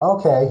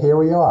Okay, here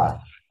we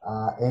are.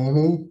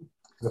 Amy,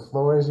 the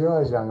floor is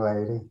yours, young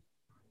lady.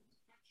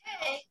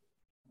 Okay,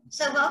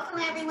 so welcome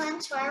everyone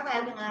to our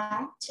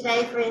webinar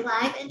today for a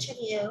live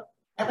interview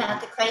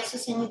about the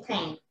crisis in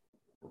Ukraine.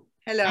 I'm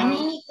Hello.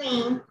 Amy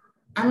Green,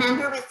 a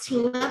member with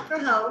Team Up for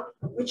Hope,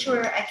 which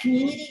we're a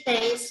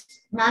community-based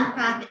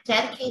nonprofit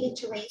dedicated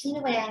to raising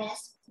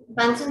awareness,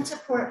 funds, and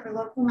support for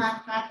local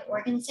nonprofit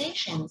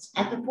organizations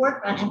at the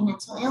forefront of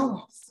mental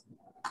illness.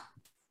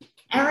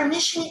 Our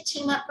mission at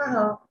Team Up for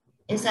Hope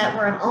is that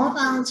we're an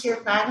all-volunteer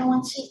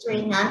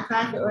 501c3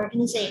 nonprofit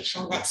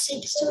organization that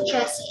seeks to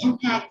address the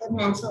impact of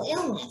mental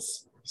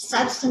illness,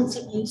 substance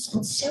abuse,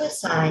 and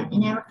suicide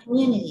in our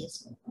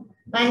communities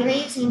by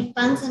raising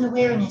funds and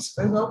awareness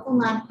for local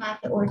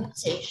nonprofit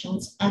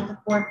organizations at the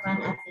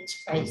forefront of these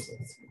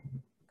crises.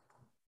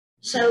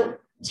 So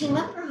Team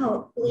Up for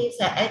Hope believes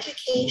that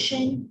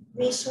education,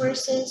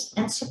 resources,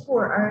 and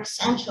support are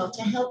essential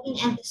to helping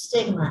end the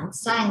stigma and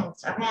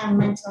silence around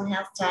mental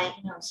health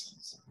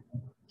diagnoses,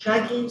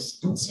 drug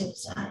use, and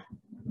suicide.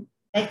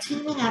 By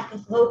teaming up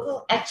with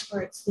local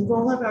experts, the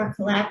goal of our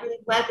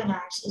collaborative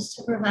webinars is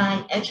to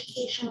provide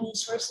education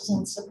resources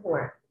and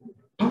support,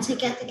 and to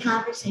get the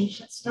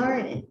conversation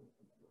started.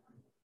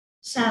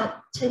 So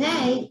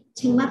today,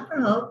 Team Up for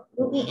Hope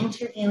will be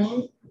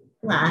interviewing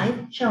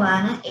live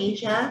Joanna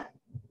Asia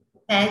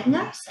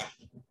Bednarsek.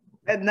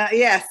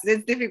 Yes,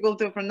 it's difficult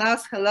to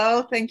pronounce.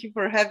 Hello, thank you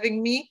for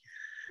having me.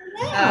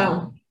 Hi.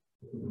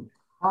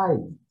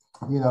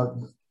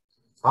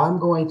 I'm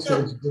going to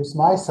introduce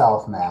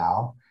myself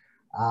now.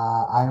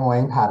 I'm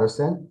Wayne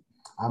Patterson.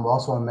 I'm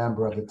also a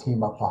member of the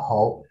Team Up for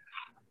Hope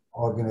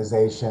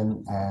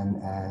organization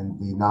and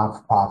the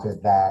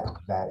nonprofit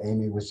that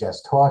Amy was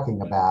just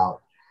talking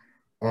about.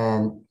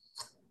 And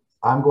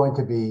I'm going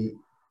to be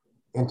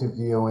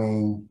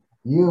interviewing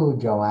you,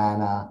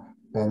 Joanna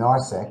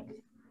Bednarczyk.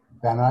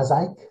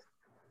 Bednarczyk.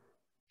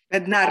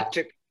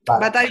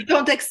 But I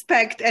don't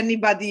expect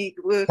anybody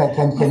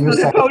can you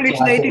say a Polish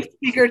native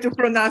speaker to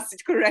pronounce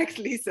it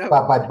correctly. So,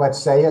 but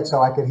say it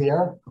so I could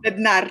hear.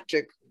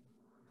 Bednarczyk.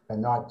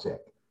 Bednarczyk.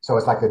 So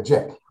it's like a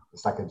jick.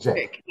 It's like a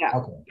jick. Yeah.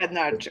 Okay.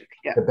 Bednarczyk.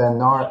 Yeah. The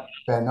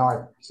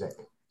Bednarczyk.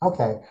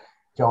 Okay,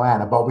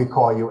 Joanna, but we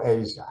call you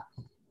Asia.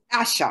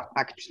 Asha,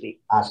 actually.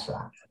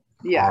 Asha.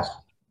 Yeah.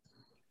 Asha.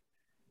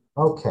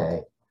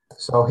 Okay.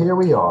 So here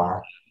we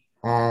are,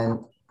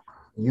 and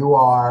you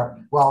are,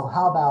 well,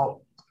 how about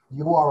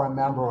you are a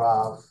member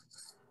of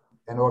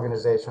an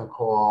organization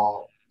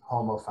called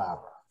Homo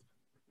Faber,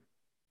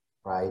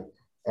 right?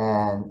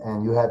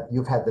 And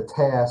you've had the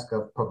task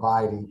of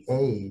providing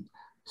aid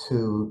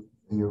to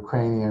the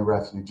Ukrainian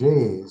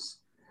refugees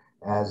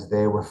as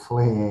they were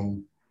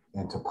fleeing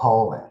into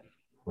Poland,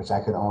 which I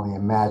could only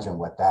imagine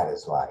what that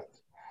is like.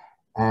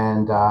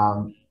 And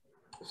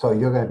so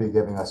you're going to be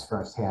giving us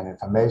firsthand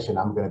information.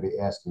 I'm going to be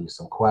asking you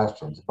some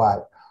questions,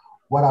 but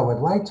what I would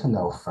like to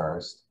know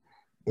first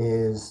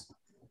is,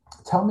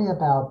 tell me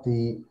about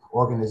the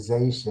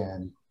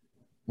organization,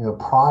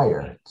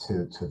 prior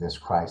to this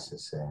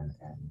crisis in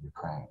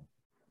Ukraine.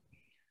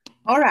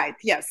 All right.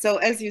 Yeah. So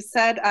as you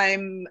said,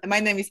 my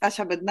name is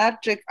Asia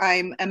Bednarczyk.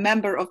 I'm a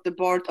member of the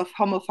board of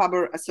Homo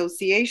Faber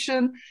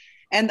Association,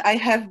 and I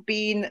have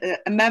been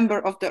a member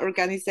of the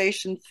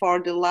organization for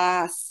the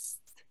last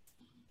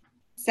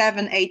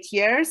 7-8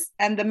 years,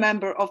 and a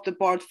member of the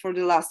board for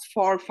the last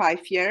 4 or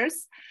 5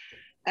 years.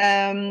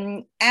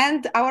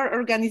 And our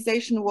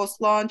organization was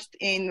launched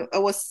in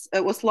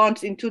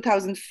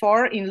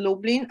 2004 in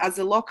Lublin as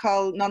a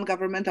local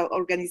non-governmental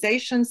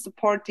organization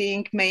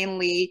supporting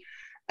mainly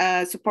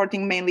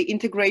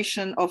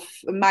integration of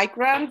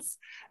migrants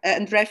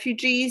and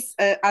refugees,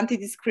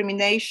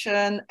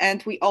 anti-discrimination,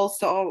 and we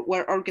also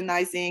were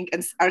organizing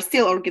and are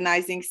still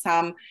organizing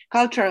some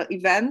cultural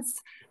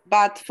events,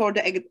 but for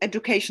the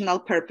educational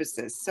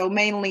purposes. So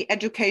mainly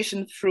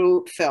education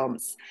through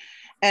films.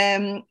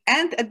 And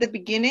at the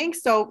beginning,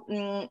 so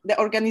the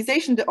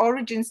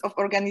origins of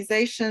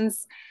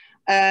organizations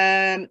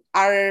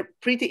are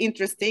pretty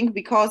interesting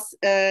because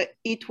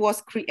it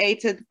was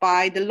created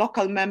by the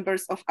local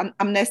members of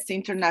Amnesty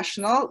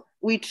International,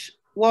 who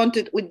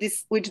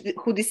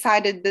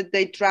decided that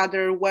they'd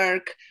rather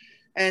work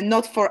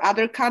not for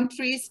other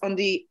countries in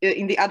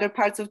the other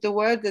parts of the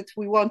world, that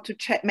we want to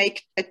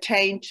make a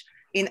change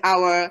in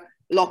our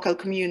local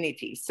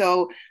community.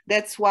 So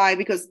that's why,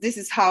 because this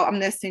is how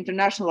Amnesty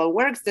International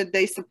works, that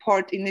they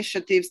support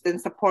initiatives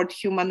and support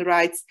human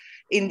rights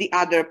in the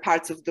other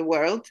parts of the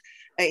world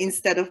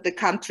instead of the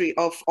country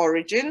of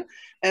origin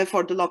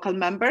for the local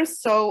members.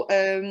 So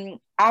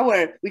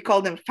we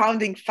call them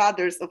founding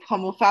fathers of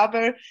Homo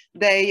Faber,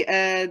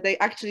 they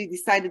actually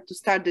decided to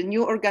start a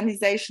new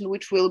organization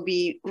which will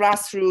be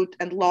grassroots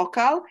and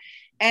local.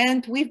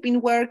 And we've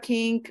been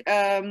working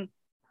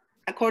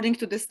according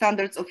to the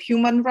standards of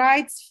human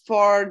rights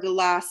for the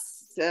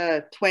last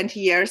 20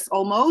 years,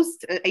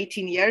 almost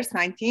 18 years,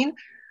 19.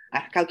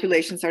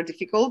 calculations are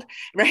difficult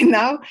right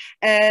now.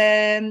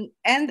 And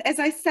as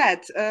I said,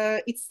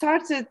 it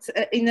started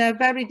in a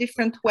very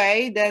different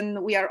way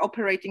than we are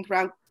operating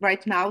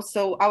right now.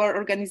 So our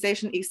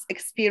organization is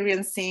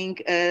experiencing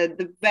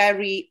the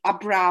very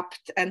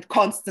abrupt and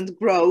constant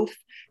growth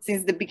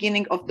since the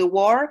beginning of the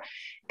war.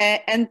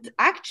 And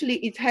actually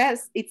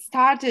it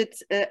started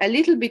a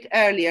little bit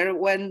earlier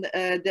when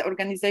the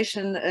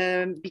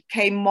organization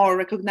became more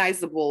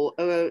recognizable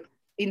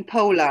in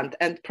Poland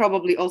and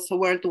probably also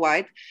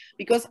worldwide,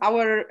 because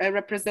our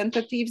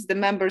representatives, the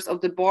members of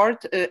the board,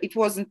 it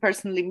wasn't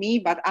personally me,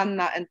 but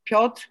Anna and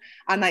Piotr.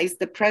 Anna is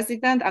the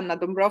president, Anna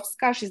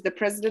Dąbrowska, she's the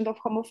president of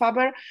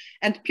Homofaber,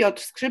 and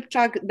Piotr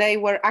Skrzypczak, they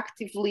were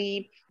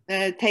actively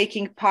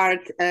taking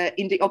part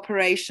in the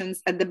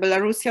operations at the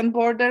Belarusian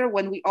border,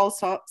 when we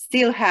also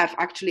still have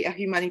actually a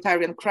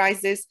humanitarian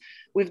crisis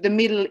with the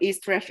Middle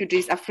East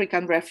refugees,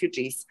 African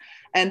refugees,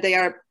 and they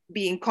are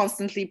being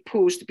constantly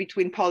pushed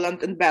between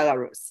Poland and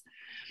Belarus.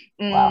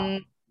 Wow.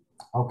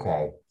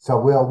 Okay, so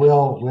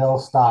we'll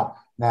stop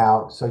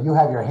now. So you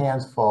have your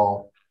hands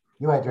full.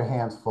 You had your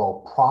hands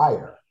full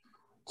prior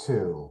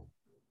to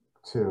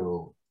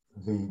the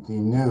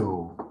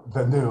new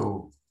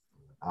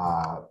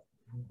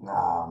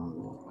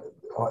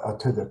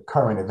to the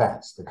current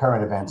events. The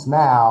current events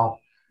now,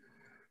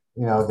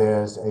 you know,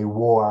 there's a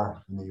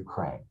war in the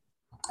Ukraine.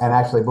 And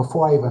actually,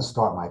 before I even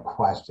start my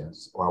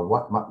questions, or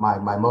what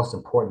my most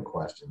important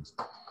questions,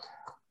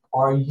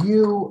 are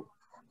you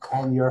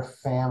and your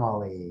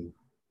family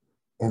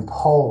in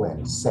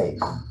Poland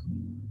safe?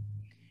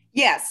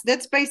 Yes,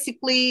 that's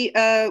basically,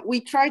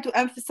 we try to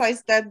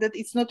emphasize that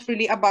it's not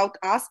really about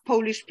us,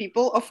 Polish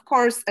people. Of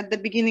course, at the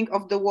beginning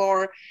of the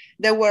war,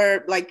 there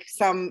were like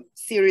some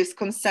serious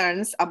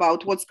concerns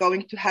about what's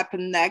going to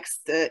happen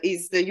next.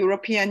 Is the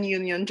European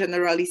Union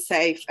generally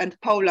safe? And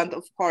Poland,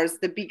 of course,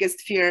 the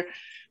biggest fear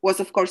was,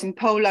 of course, in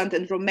Poland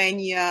and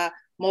Romania,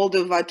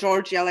 Moldova,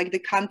 Georgia, like the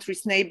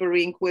countries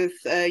neighboring with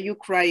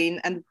Ukraine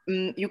and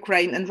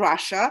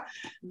Russia.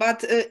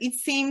 But it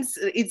seems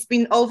it's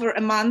been over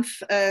a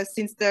month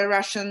since the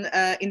Russian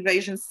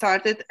invasion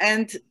started,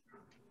 and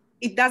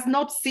it does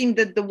not seem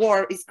that the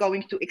war is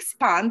going to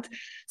expand.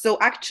 So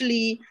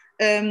actually,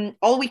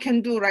 all we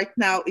can do right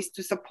now is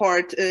to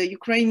support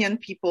Ukrainian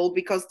people,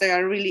 because they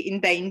are really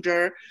in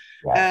danger.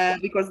 Yes.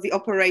 Because the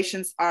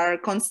operations are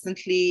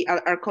constantly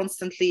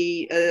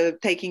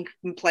taking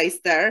place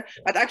there.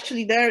 But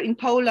actually there in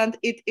Poland,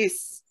 it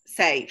is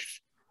safe.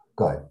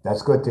 Good.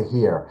 That's good to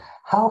hear.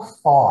 How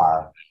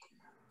far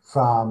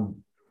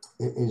from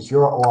is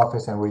your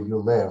office and where you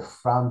live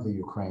from the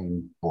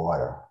Ukraine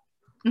border?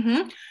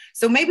 Mm-hmm.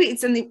 So maybe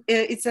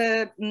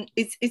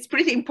it's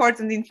pretty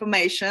important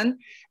information.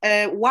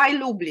 Why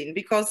Lublin?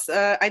 Because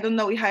I don't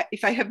know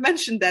if I have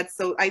mentioned that.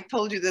 So I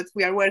told you that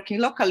we are working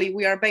locally.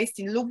 We are based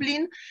in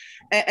Lublin,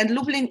 and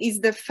Lublin is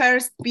the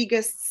first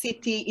biggest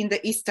city in the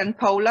eastern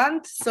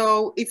Poland.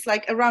 So it's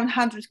like around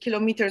 100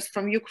 kilometers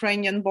from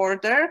Ukrainian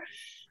border.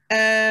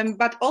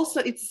 But also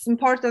it's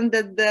important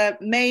that the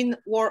main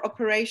war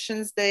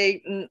operations,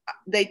 they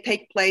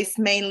take place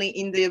mainly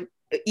in the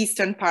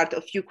eastern part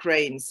of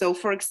Ukraine. So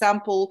for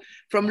example,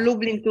 from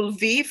Lublin to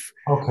Lviv,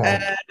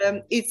 okay.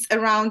 It's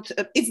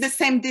the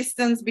same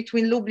distance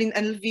between Lublin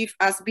and Lviv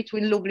as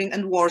between Lublin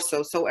and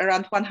Warsaw. So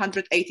around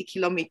 180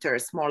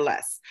 kilometers, more or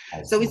less.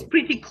 So it's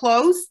pretty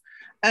close.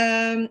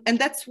 And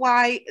that's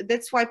why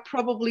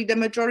probably the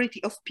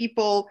majority of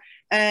people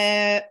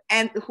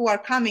and who are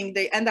coming,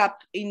 they end up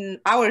in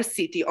our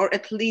city, or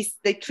at least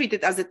they treat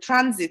it as a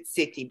transit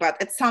city.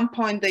 But at some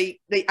point they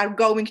are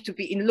going to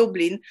be in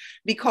Lublin,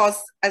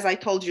 because, as I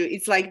told you,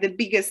 it's like the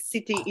biggest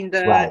city in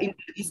the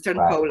eastern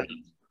Poland.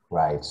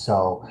 Right.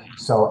 So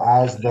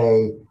as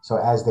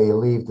they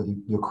leave the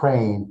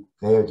Ukraine,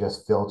 they are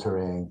just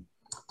filtering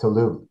to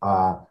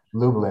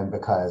Lublin,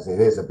 because it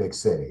is a big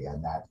city,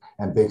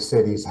 and big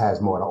cities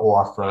has more to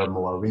offer,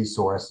 more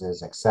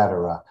resources,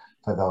 etc.,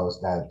 for those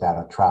that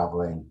are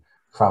traveling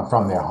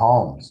from their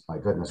homes. My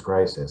goodness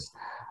gracious.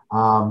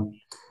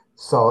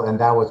 So, and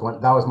that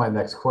was my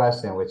next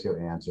question, which you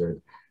answered.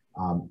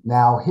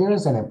 Now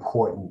here's an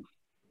important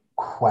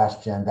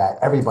question that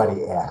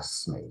everybody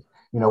asks me.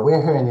 You know,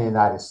 we're here in the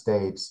United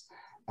States,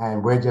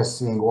 and we're just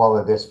seeing all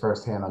of this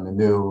firsthand on the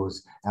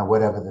news and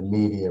whatever the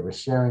media is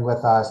sharing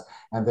with us.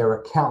 And there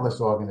are countless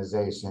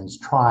organizations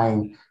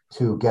trying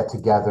to get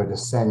together to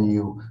send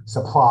you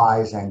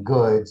supplies and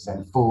goods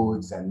and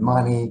foods and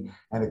money,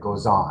 and it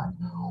goes on.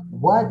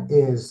 What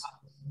is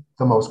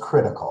the most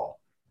critical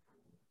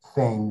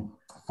thing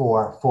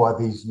for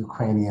these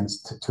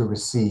Ukrainians to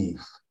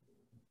receive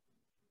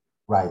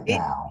right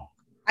now?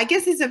 I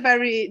guess it's a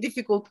very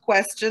difficult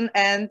question,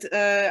 and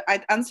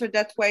I'd answer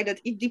that way that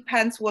it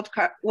depends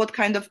what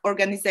kind of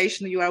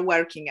organization you are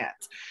working at.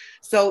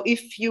 So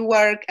if you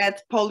work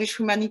at Polish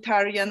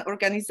humanitarian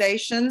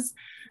organizations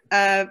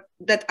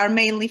that are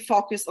mainly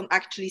focused on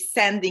actually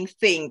sending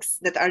things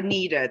that are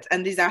needed,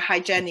 and these are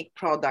hygienic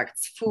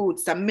products, food,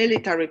 some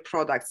military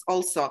products,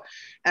 also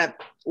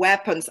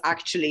weapons.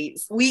 Actually,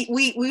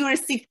 we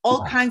receive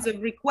all kinds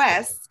of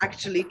requests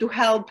actually to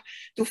help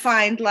to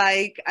find,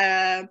 like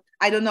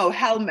I don't know,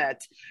 helmet,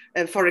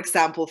 for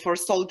example, for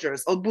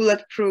soldiers, or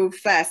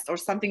bulletproof vest or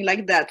something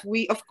like that.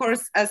 We, of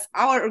course, as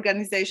our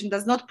organization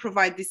does not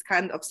provide this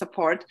kind of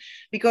support,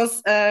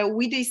 because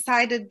we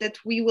decided that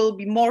we will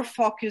be more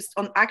focused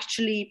on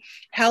actually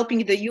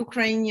helping the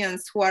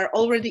Ukrainians who are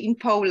already in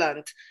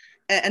Poland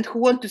and who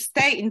want to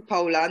stay in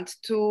Poland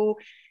to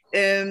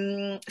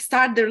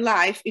start their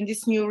life in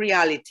this new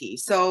reality.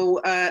 So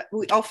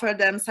we offer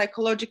them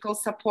psychological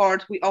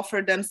support, we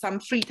offer them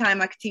some free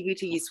time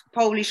activities,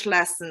 Polish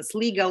lessons,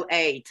 legal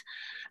aid,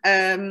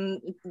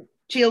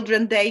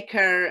 children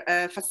daycare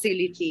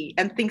facility,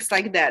 and things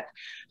like that.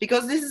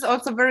 Because this is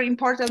also very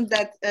important,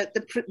 that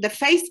the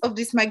face of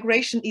this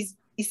migration is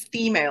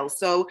female,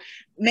 so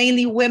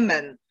mainly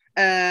women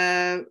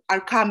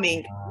are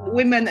coming,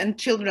 women and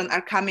children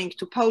are coming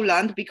to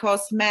Poland,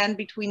 because men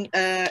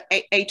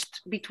aged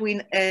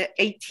between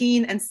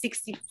 18 and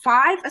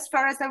 65, as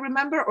far as I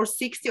remember, or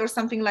 60 or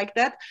something like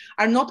that,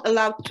 are not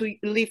allowed to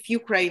leave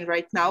Ukraine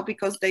right now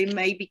because they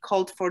may be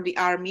called for the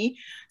army.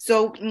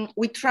 So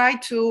we try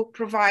to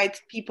provide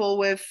people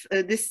with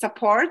this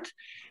support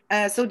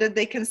so that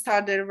they can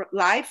start their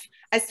life.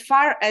 As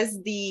far as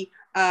the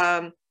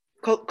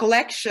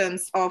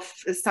collections of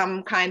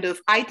some kind of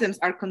items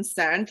are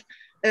concerned,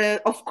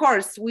 of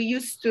course, we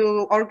used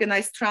to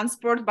organize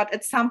transport, but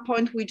at some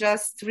point we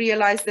just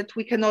realized that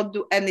we cannot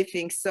do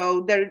anything.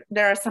 So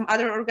there are some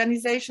other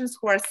organizations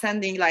who are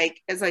sending,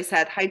 like, as I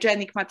said,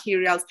 hygienic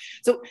materials.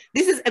 So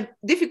this is a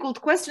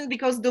difficult question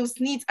because those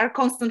needs are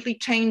constantly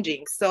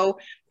changing. So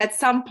at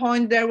some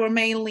point there were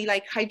mainly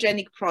like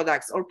hygienic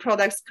products or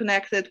products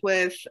connected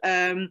with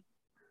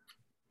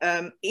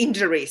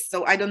injuries.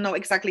 So I don't know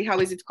exactly how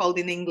is it called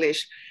in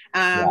English.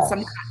 Yes.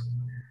 Some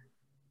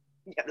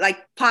like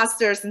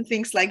plasters and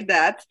things like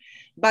that.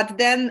 But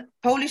then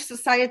Polish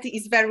society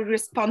is very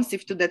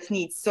responsive to that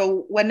need.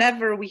 So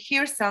whenever we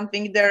hear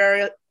something, there are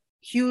a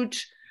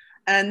huge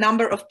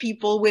number of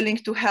people willing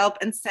to help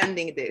and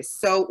sending this.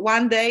 So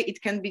one day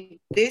it can be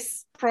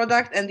this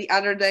product, and the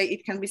other day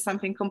it can be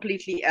something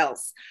completely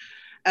else.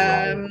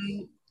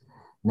 Right.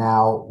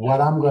 Now, what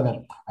I'm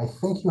gonna, I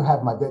think you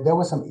have there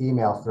were some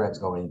email threads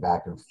going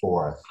back and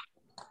forth,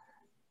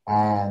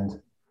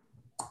 and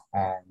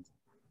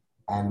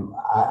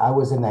I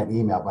was in that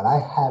email, but I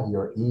have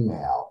your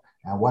email,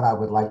 and what I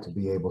would like to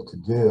be able to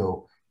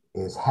do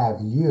is have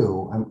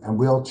you, and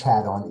we'll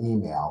chat on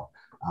email,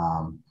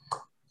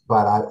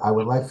 but I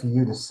would like for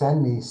you to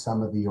send me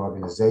some of the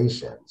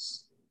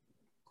organizations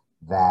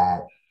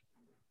that,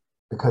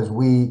 because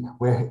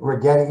we're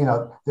getting,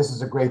 this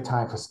is a great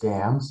time for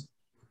scams,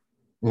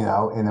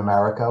 in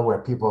America, where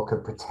people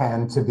could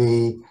pretend to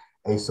be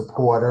a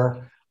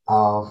supporter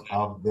of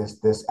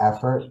this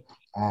effort,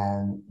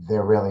 and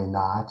they're really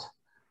not.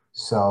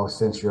 So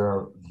since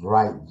you're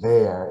right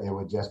there, it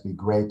would just be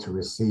great to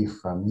receive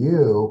from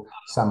you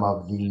some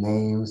of the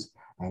names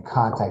and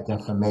contact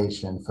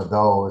information for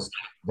those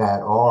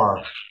that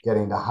are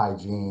getting the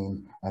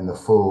hygiene and the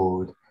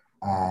food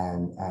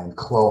and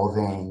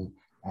clothing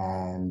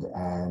and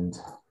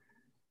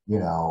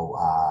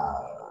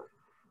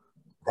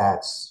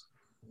that's,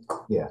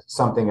 yeah,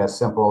 something as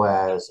simple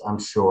as, I'm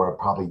sure,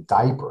 probably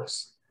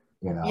diapers,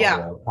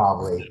 Yeah.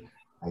 probably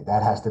like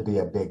that has to be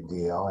a big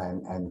deal,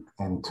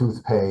 and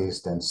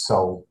toothpaste and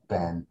soap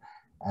and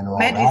all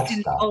medicine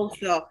that stuff.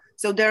 Also.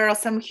 So there are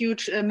some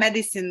huge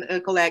medicine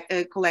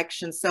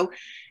collections. So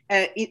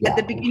Yeah. at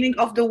the beginning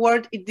of the war,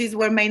 these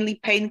were mainly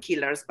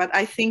painkillers. But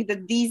I think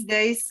that these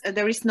days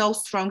there is no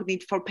strong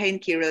need for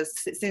painkillers,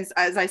 since,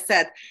 as I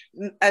said,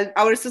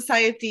 our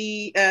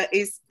society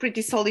is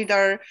pretty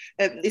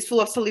is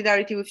full of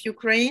solidarity with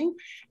Ukraine.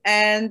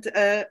 And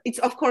it's,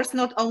 of course,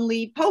 not only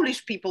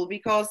Polish people,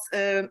 because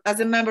as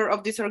a member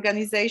of this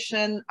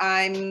organization,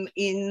 I'm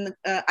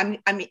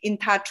in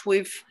touch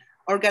with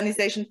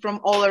organizations from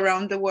all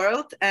around the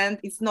world, and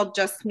it's not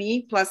just me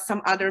plus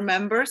some other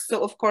members. So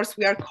of course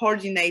we are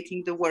coordinating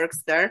the works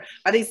there,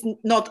 but it's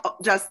not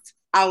just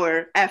our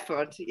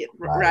effort,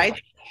 right?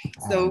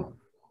 So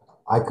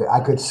I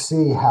could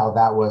see how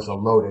that was a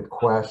loaded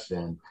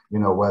question,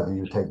 whether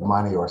you take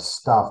money or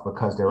stuff,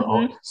 because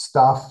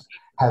stuff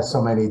has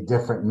so many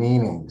different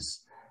meanings,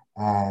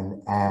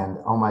 and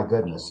oh my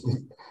goodness.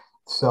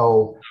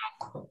 So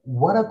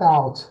what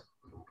about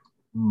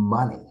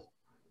money?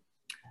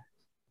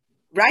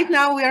 Right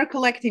now we are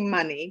collecting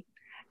money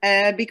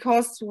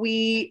because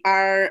we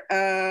are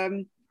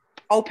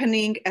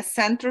opening a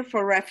center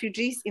for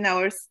refugees in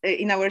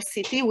our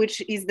city,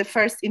 which is the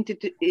first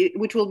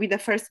which will be the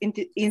first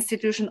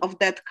institution of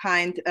that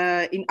kind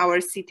in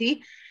our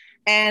city,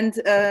 and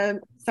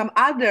some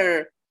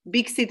other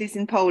big cities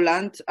in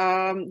Poland,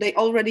 they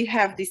already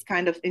have these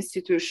kind of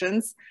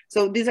institutions.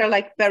 So these are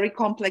like very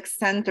complex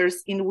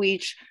centers in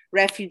which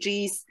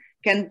refugees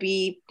can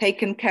be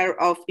taken care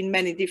of in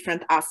many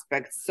different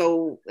aspects.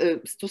 So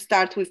to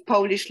start with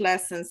Polish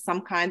lessons,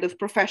 some kind of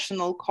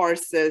professional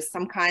courses,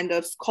 some kind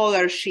of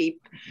scholarship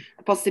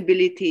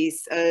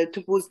possibilities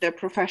to boost their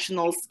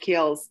professional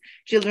skills,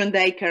 children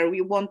daycare. We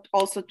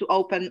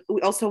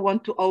also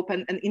want to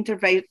open an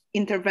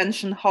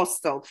intervention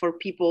hostel for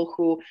people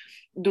who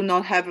do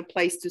not have a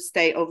place to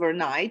stay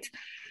overnight.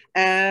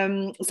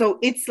 So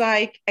it's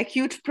like a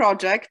huge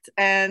project,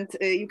 and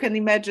you can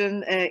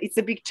imagine it's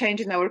a big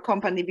change in our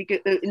company, because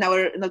in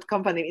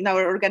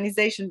our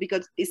organization,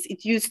 because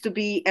it used to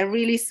be a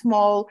really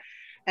small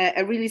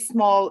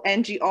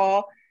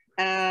NGO.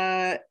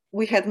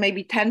 We had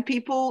maybe 10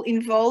 people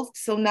involved,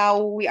 so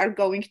now we are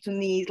going to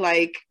need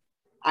like,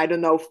 I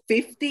don't know,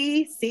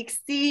 50,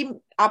 60,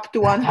 up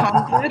to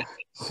 100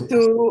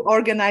 to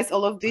organize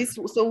all of this.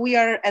 So we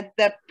are at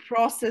the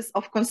process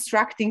of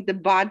constructing the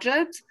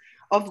budget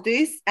of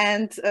this,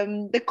 and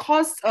the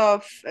cost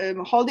of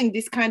holding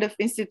this kind of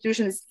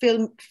institution is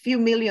few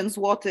million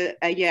zloty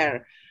a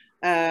year.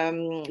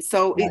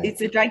 So right.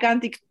 It's a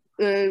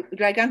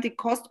gigantic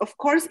cost. Of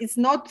course, it's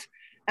not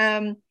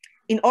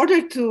in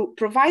order to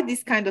provide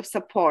this kind of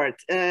support,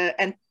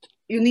 and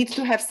you need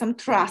to have some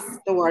trust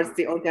towards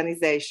the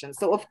organization.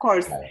 So of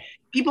course,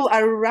 people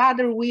are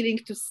rather willing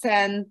to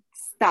send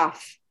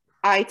stuff,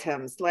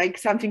 items, like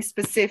something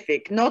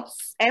specific. Not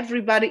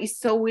everybody is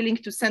so willing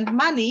to send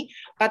money,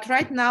 but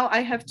right now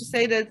I have to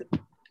say that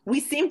we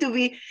seem to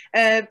be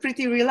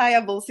pretty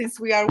reliable, since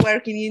we are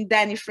working in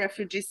Danish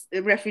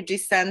refugee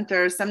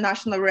centers, some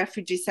national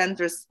refugee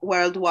centers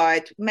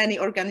worldwide, many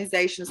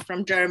organizations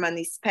from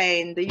Germany,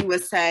 Spain, the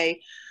USA.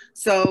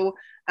 So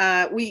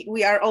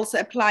we are also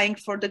applying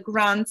for the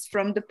grants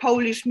from the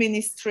Polish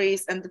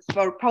ministries and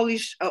for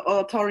Polish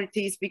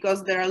authorities,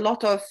 because there are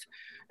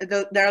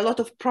a lot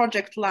of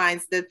project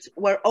lines that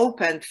were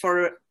opened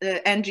for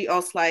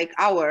NGOs like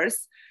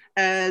ours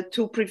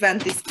to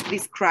prevent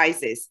this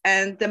crisis.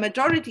 And the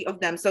majority of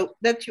them, so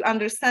that you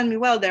understand me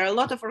well, there are a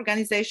lot of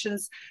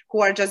organizations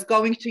who are just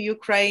going to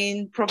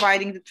Ukraine,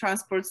 providing the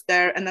transports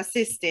there and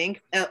assisting,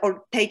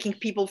 or taking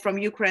people from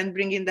Ukraine,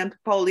 bringing them to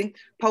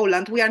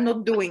Poland. We are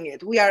not doing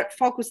it. We are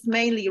focused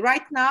mainly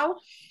right now.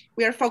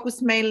 We are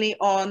focused mainly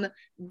on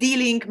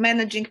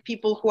managing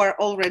people who are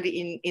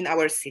already in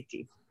our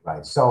city.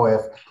 Right. So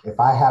if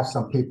I have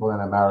some people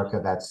in America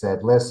that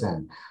said,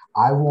 listen,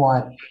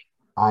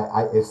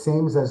 it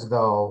seems as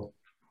though,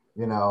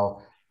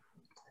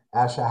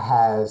 Asha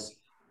has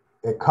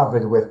it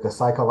covered with the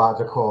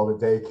psychological,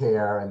 the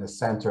daycare and the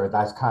center,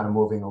 that's kind of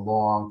moving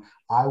along.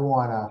 I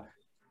want to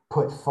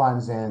put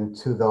funds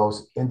into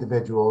those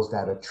individuals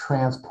that are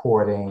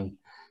transporting,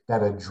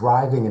 that are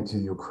driving into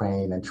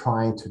Ukraine and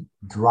trying to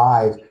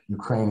drive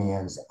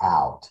Ukrainians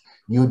out.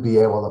 You'd be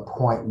able to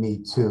point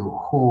me to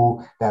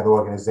who that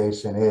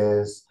organization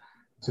is,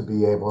 to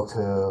be able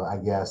to, I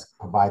guess,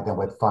 provide them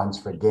with funds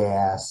for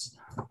gas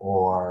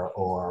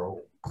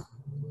or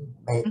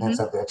maintenance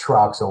of their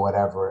trucks or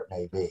whatever it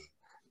may be.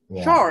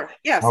 Yeah. Sure.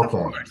 Yes, okay. Of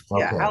course.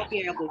 Okay. Yeah, I'll be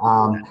able to do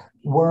that.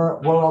 Were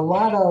a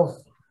lot of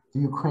the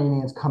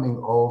Ukrainians coming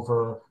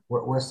over,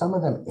 were some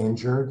of them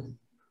injured?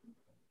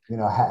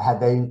 Had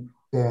they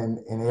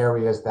been in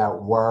areas that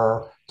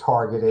were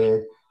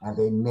targeted and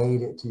they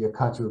made it to your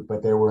country,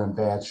 but they were in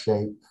bad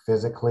shape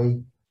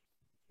physically?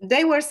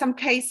 There were some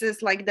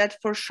cases like that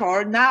for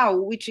sure. Now,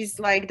 which is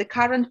like the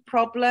current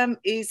problem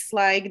is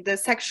like the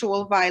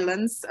sexual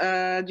violence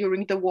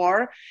during the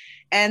war.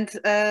 And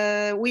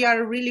we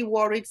are really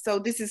worried. So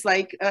this is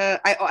like,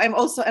 I'm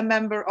also a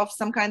member of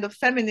some kind of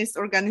feminist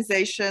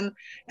organization,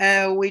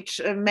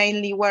 which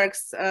mainly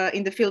works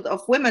in the field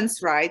of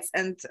women's rights.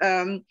 And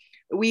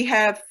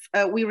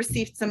we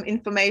received some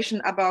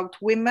information about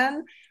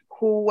women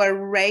who were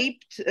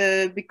raped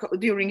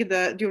during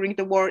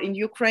the war in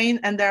Ukraine,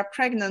 and they are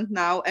pregnant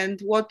now. And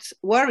what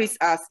worries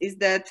us is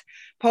that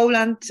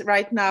Poland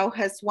right now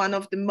has one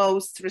of the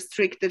most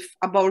restrictive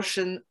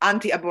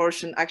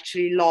anti-abortion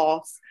actually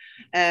laws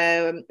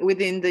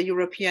within the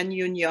European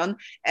Union.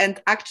 And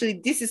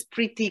actually this is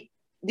pretty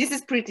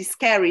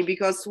scary,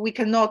 because we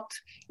cannot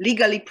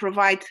legally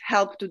provide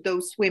help to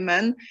those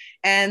women,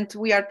 and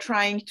we are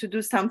trying to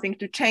do something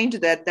to change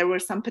that. There were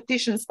some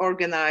petitions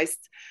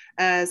organized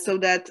so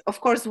that, of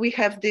course, we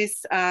have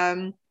this,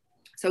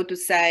 so to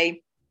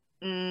say,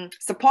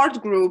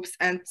 support groups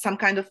and some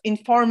kind of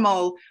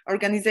informal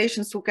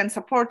organizations who can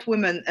support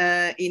women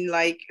in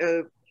like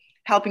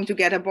helping to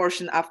get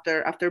abortion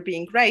after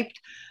being raped.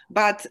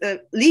 But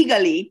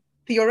legally,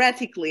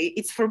 theoretically,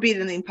 it's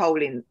forbidden in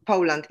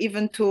Poland,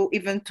 even to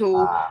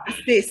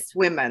assist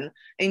women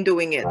in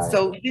doing it. Right.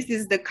 So this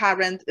is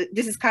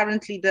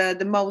currently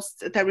the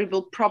most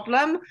terrible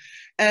problem.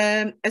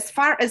 As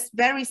far as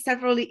very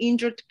severely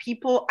injured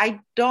people, I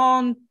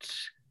don't.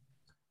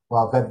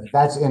 Well,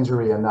 that's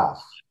injury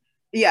enough.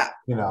 Yeah.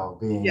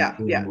 Being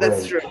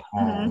that's true.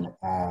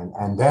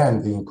 And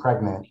then being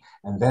pregnant,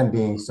 and then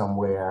being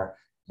somewhere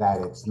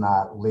that it's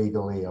not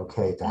legally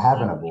okay to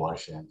have an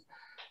abortion.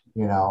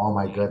 You know, oh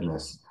my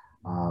goodness.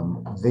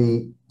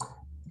 The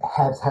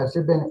has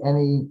there been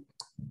any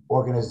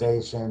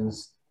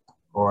organizations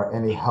or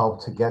any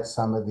help to get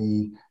some of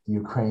the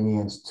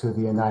Ukrainians to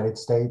the United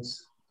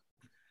States?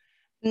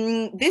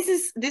 This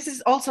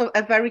is also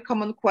a very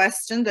common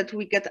question that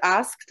we get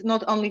asked,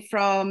 not only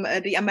from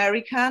the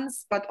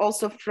Americans, but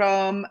also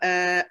from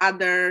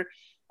other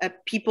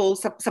people,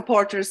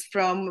 supporters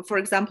from, for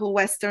example,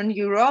 Western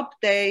Europe.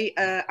 They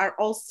are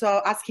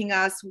also asking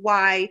us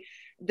why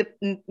the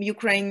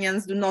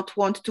Ukrainians do not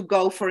want to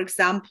go, for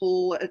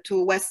example,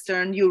 to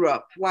Western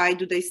Europe. Why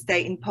do they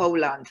stay in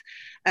Poland?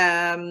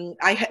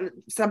 I have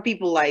some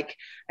people like,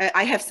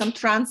 I have some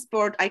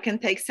transport, I can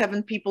take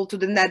 7 people to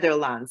the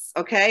Netherlands,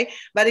 okay?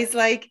 But it's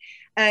like,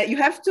 you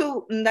have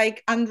to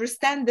like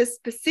understand the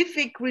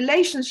specific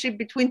relationship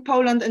between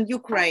Poland and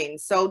Ukraine.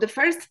 So the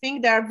first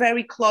thing, they are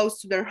very close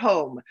to their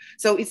home.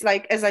 So it's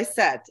like, as I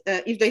said,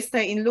 if they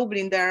stay in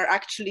Lublin, they're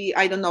actually,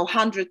 I don't know,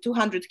 100,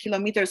 200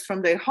 kilometers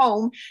from their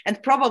home,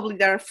 and probably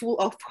they're full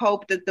of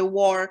hope that the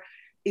war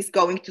is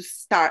going to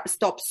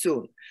stop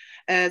soon.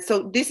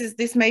 So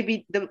this may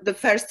be the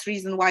first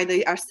reason why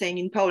they are staying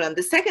in Poland.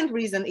 The second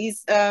reason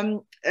is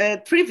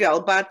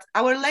trivial, but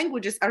our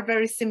languages are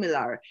very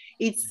similar.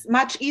 It's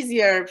much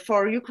easier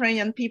for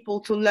Ukrainian people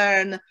to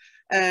learn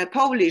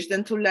Polish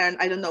than to learn,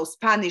 I don't know,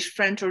 Spanish,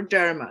 French, or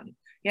German.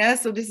 Yeah,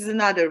 so this is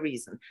another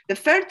reason. The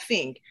third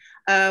thing,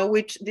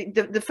 which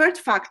the third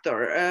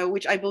factor,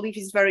 which I believe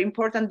is very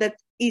important,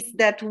 is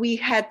that we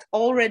had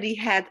already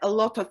had a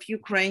lot of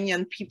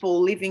Ukrainian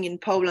people living in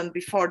Poland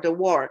before the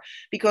war,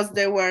 because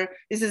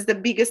this is the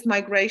biggest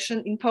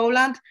migration in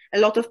Poland. A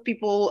lot of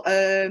people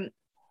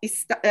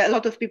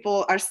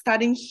are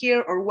studying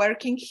here or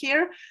working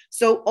here.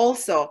 So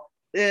also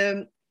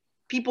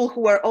people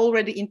who were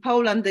already in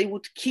Poland, they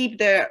would keep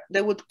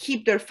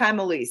their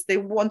families. They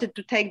wanted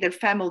to take their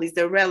families,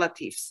 their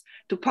relatives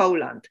to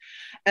Poland.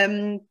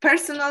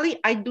 Personally,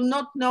 I do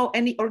not know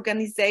any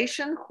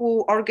organization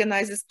who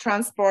organizes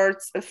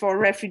transports for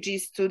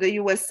refugees to the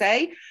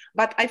USA,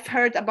 but I've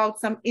heard about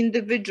some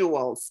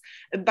individuals.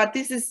 But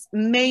this is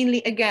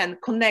mainly, again,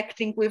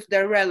 connecting with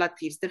their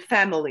relatives, the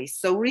families.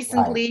 So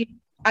recently,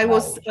 I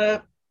was...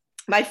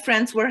 my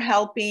friends were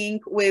helping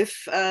with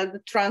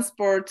the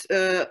transport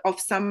of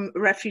some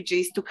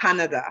refugees to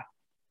Canada,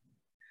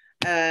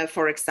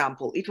 for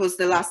example. It was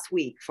the last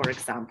week, for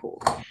example.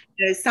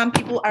 Some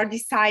people are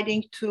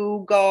deciding to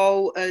go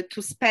to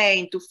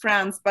Spain, to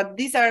France, but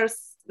these are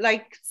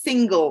like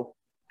single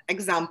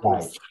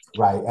examples.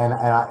 Right.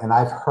 And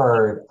I've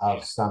heard of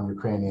some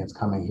Ukrainians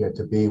coming here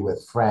to be with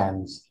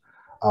friends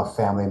of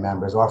family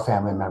members or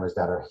family members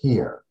that are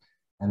here.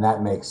 And that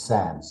makes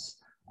sense.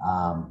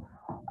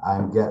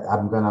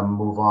 I'm going to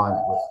move on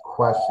with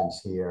questions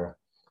here.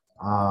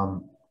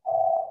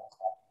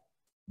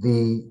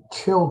 The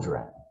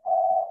children,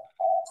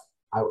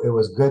 it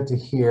was good to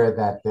hear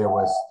that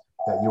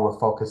you were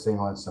focusing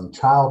on some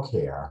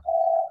childcare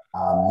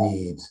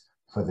needs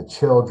for the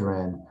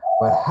children,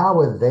 but how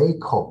are they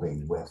coping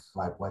with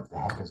like what the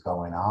heck is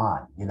going on?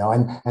 You know,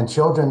 and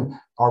children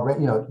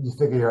already, you know, you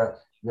figure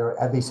you're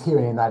at least here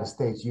in the United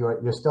States,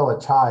 you're still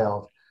a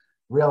child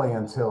really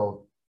until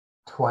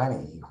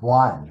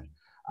 21.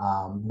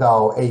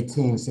 Though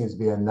 18 seems to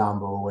be a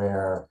number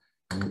where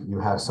you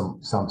have some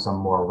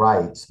more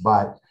rights,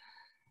 but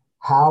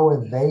how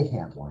are they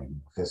handling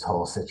this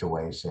whole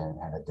situation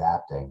and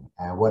adapting,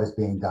 and what is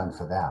being done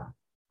for them?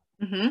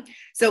 Mm-hmm.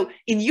 So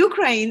in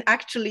Ukraine,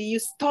 actually, you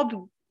stop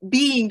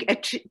being a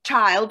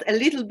child a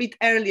little bit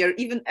earlier,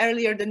 even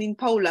earlier than in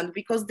Poland,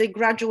 because they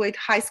graduate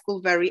high school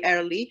very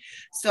early.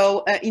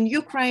 So in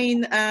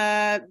Ukraine,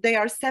 they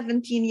are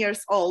 17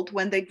 years old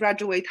when they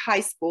graduate high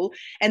school.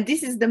 And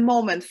this is the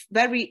moment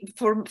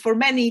for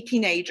many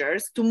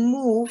teenagers to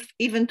move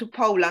even to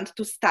Poland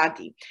to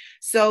study.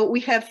 So we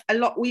have a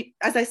lot,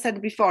 as I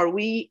said before,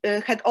 we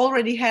had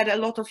already had a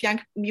lot of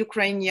young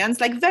Ukrainians,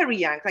 like very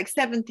young, like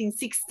 17,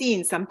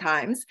 16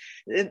 sometimes,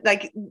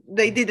 like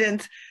they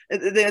didn't,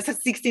 there's a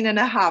 16 and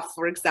a half,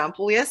 for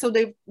example. Yeah, so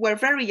they were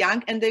very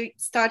young and they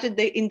started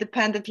their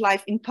independent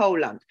life in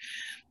Poland.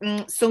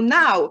 So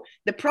now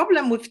the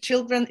problem with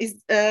children is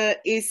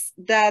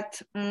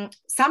that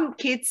some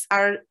kids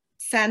are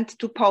sent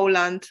to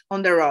Poland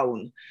on their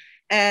own.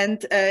 And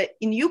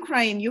in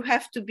Ukraine, you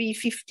have to be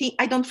 15.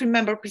 I don't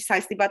remember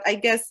precisely, but I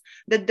guess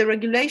that the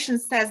regulation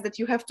says that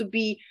you have to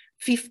be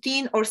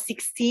 15 or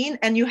 16,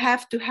 and you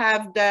have to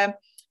have the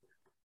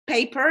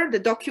paper, the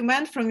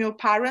document from your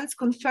parents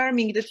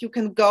confirming that you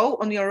can go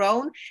on your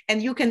own,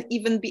 and you can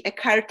even be a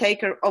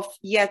caretaker of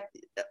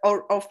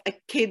of a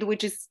kid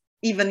which is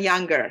even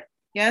younger.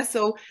 Yeah,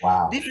 so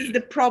wow. This is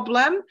the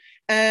problem.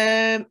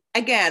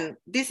 Again,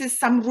 this is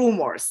some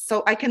rumors,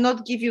 so I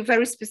cannot give you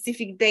very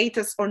specific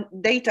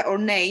data or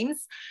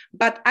names,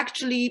 but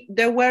actually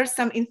there were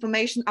some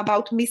information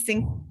about missing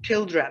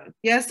children.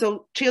 Yeah,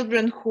 so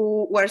children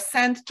who were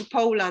sent to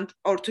Poland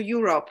or to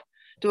Europe,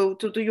 to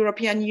the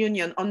European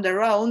Union on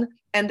their own,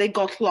 and they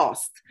got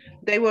lost.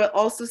 There were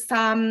also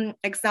some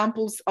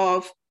examples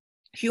of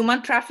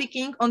human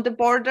trafficking on the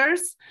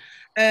borders.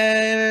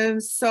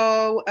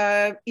 So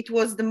it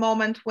was the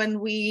moment when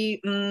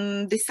we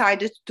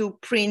decided to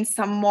print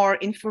some more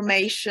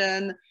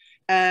information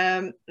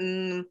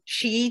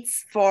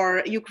sheets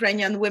for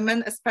Ukrainian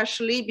women,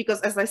 especially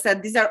because, as I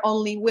said, these are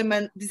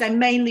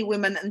mainly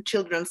women and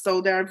children,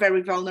 so they are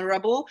very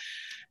vulnerable.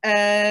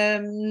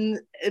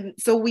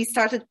 So we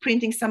started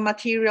printing some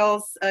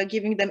materials,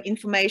 giving them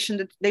information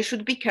that they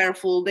should be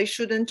careful. They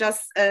shouldn't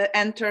just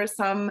enter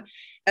some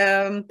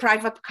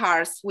private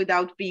cars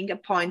without being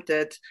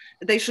appointed.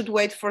 They should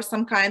wait for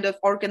some kind of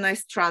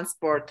organized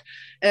transport.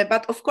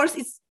 But of course,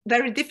 it's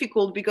very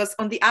difficult because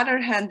on the other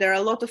hand, there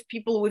are a lot of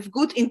people with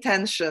good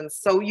intentions.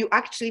 So you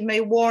actually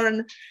may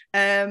warn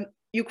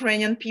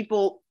Ukrainian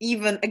people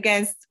even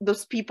against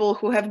those people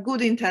who have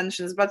good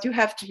intentions, but you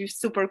have to be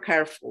super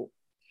careful.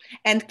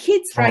 And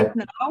kids right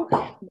now,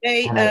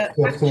 they... And at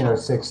 15 or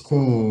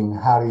 16,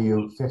 how do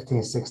you,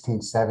 15,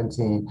 16,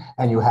 17,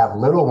 and you have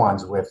little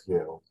ones with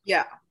you.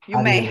 Yeah, you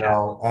how may do you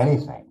know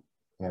anything,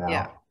 you know?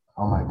 Yeah.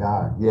 Oh my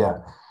God,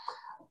 yeah.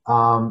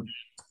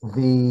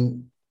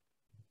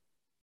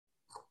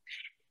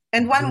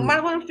 And one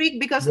more thing,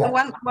 because yes,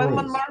 one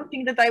more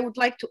thing that I would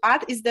like to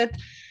add is that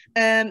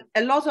a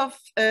lot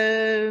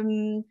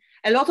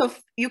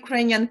of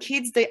Ukrainian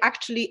kids, they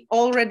actually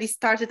already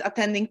started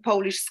attending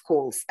Polish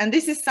schools. And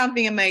this is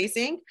something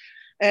amazing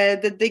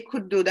that they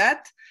could do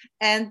that.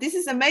 And this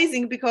is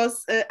amazing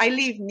because I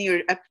live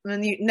near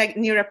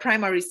a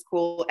primary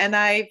school, and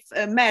I've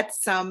met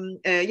some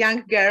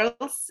young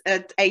girls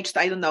at aged,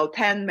 I don't know,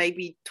 10,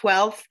 maybe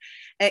 12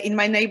 in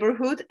my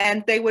neighborhood,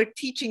 and they were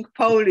teaching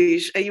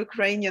Polish, a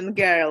Ukrainian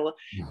girl,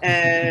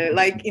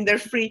 like in their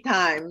free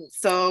time.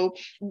 So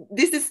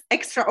this is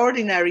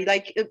extraordinary.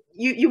 Like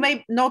you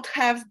may not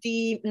have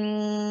the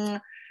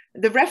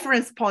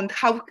reference point,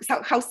 how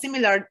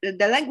similar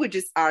the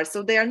languages are.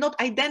 So they are not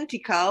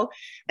identical.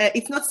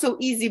 It's not so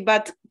easy,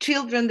 but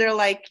children, they're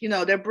like, you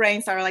know, their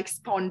brains are like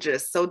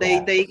sponges. So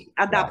they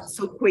adapt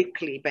so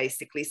quickly,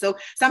 basically. So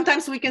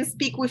sometimes we can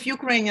speak with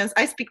Ukrainians.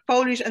 I speak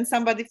Polish and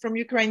somebody from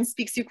Ukraine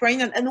speaks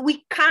Ukrainian, and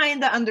we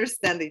kind of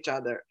understand each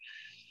other.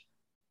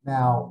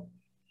 Now,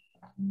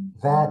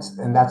 that's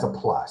a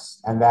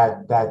plus. And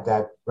that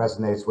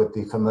resonates with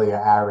the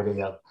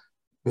familiarity of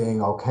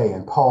being okay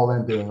in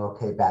Poland, being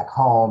okay back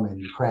home in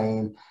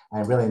Ukraine,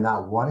 and really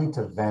not wanting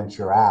to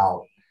venture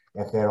out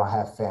if they don't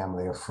have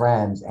family or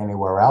friends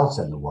anywhere else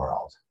in the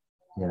world.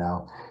 You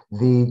know,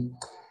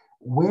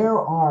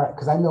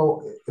 because I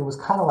know it was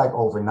kind of like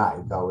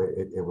overnight, though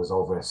it was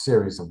over a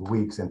series of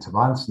weeks into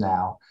months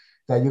now,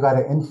 that you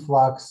got an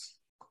influx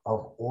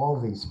of all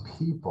these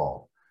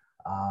people.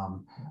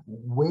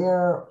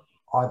 Where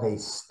are they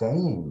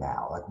staying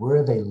now? Like, where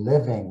are they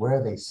living? Where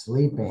are they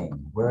sleeping?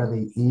 Where are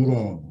they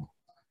eating?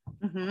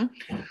 Mm-hmm.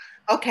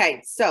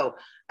 Okay, so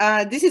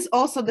this is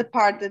also the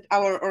part that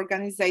our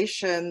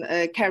organization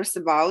cares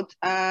about.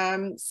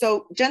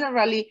 So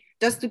generally,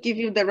 just to give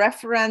you the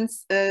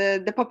reference,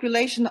 the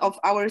population of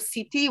our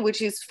city,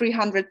 which is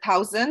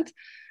 300,000.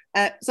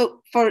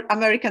 So for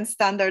American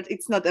standard,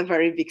 it's not a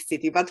very big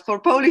city, but for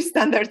Polish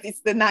standards,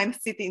 it's the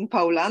 9th city in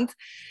Poland.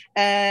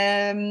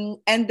 And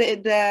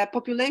the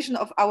population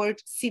of our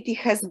city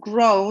has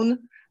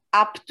grown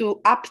up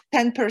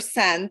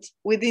 10%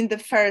 within the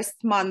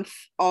first month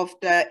of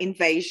the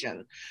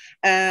invasion,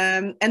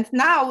 and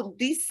now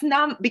this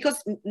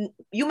because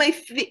you may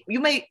think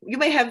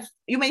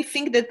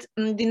that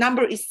the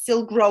number is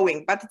still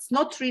growing, but it's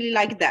not really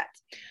like that.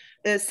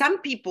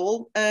 Some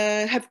people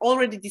have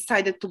already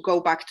decided to go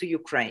back to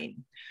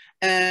Ukraine.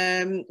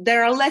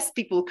 There are less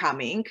people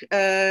coming.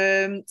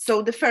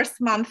 So the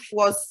first month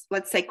was,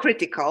 let's say,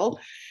 critical,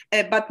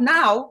 but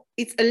now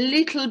it's a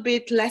little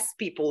bit less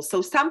people.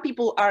 So some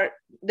people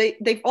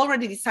they've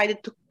already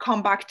decided to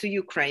come back to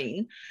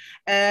Ukraine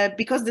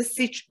because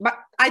but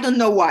I don't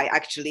know why,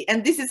 actually.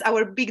 And this is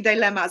our big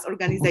dilemma as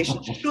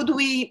organization. Should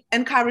we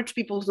encourage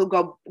people to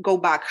go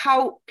back?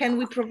 How can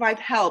we provide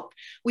help?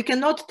 We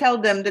cannot tell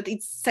them that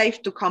it's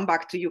safe to come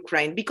back to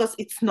Ukraine because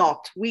it's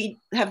not. We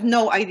have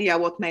no idea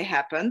what may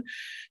happen.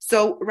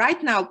 So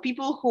right now,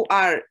 people who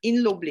are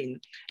in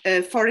Lublin,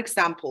 for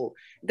example,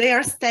 they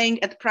are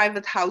staying at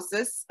private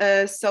houses.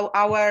 So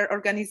our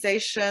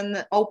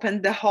organization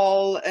opened the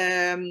whole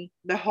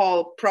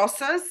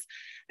process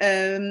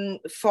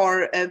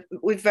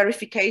with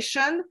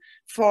verification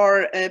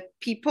for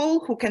people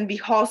who can be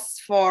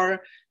hosts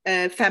for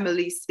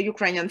families,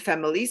 Ukrainian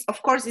families.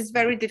 Of course, it's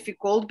very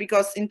difficult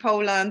because in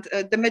Poland,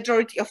 the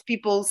majority of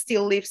people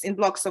still lives in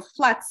blocks of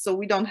flats, so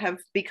we don't have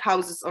big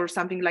houses or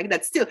something like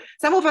that. Still,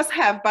 some of us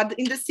have, but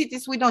in the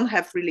cities, we don't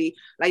have really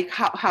like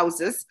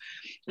houses.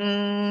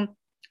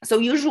 So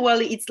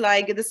usually it's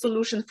like the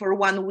solution for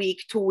 1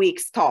 week, 2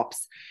 weeks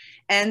tops.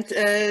 And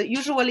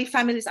usually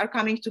families are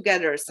coming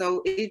together.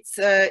 So it's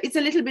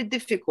a little bit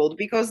difficult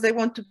because they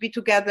want to be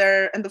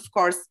together. And of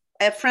course,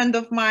 a friend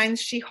of mine,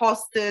 she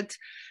hosted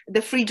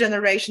the free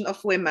generation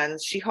of women.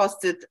 She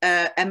hosted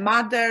a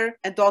mother,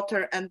 a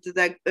daughter, and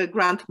a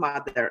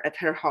grandmother at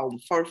her home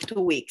for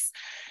 2 weeks.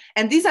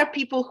 And these are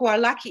people who are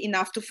lucky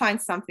enough to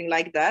find something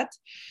like that.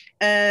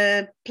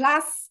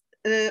 Plus,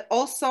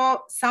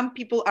 also, some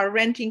people are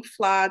renting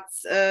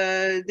flats.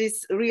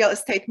 This real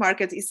estate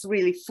market is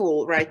really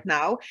full right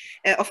now.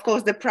 Of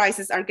course, the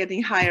prices are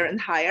getting higher and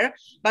higher,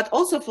 but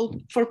also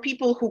for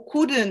people who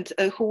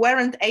who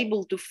weren't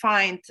able to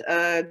find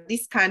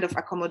this kind of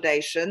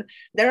accommodation,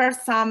 there are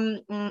some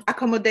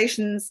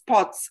accommodation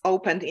spots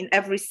opened in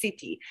every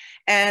city.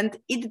 And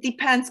it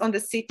depends on the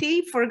city.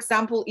 For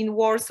example, in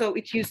Warsaw,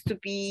 it used to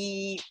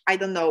be, I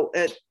don't know,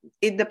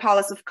 in the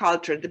Palace of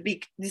Culture,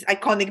 this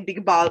iconic big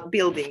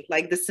building,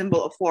 like the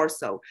symbol of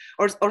Warsaw,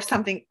 or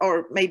something, or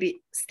maybe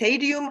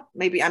stadium.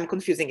 Maybe I'm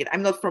confusing it.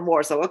 I'm not from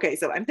Warsaw. Okay,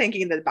 so I'm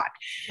thinking in the back.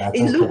 That's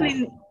In okay. Lublin,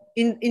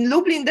 in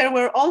Lublin, there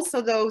were also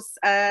those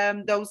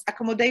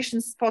accommodation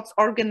spots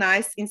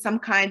organized in some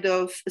kind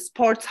of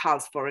sport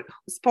halls,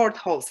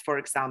 for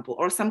example,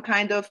 or some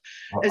kind of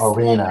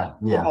arena.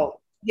 Yeah.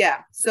 hall. Yeah,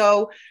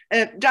 so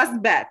just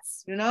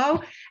bets, you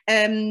know.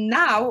 And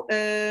now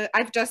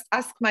I've just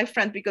asked my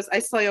friend, because I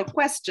saw your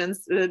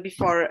questions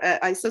before,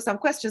 I saw some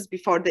questions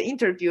before the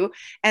interview,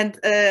 and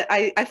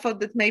I thought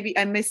that maybe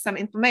I missed some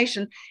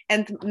information.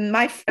 And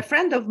a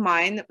friend of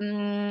mine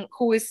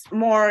who is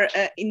more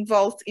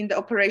involved in the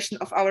operation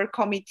of our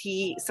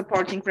committee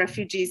supporting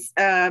refugees,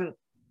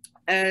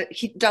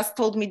 he just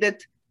told me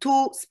that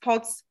 2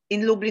 spots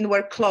in Lublin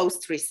were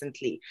closed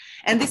recently.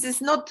 And this is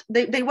not,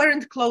 they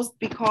weren't closed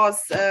because,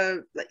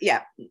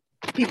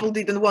 people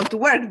didn't want to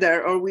work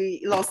there or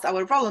we lost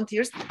our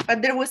volunteers,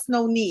 but there was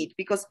no need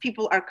because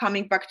people are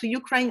coming back to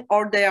Ukraine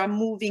or they are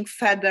moving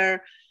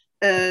further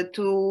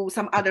to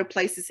some other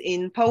places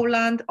in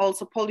Poland.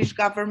 Also, Polish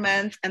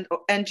government and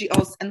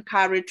NGOs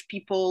encourage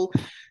people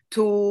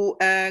to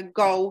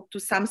go to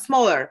some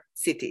smaller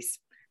cities.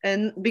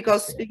 And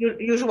because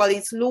usually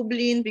it's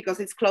Lublin,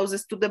 because it's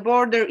closest to the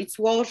border, it's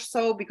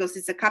Warsaw, because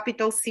it's a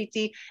capital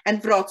city,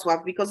 and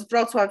Wrocław, because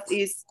Wrocław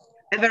is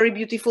a very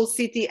beautiful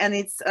city, and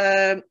it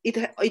had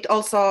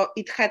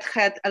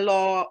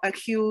a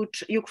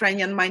huge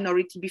Ukrainian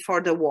minority before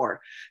the war.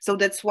 So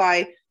that's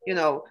why, you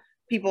know,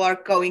 people are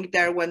going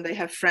there when they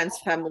have friends,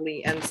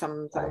 family, and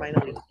some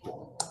minority.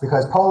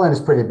 Because Poland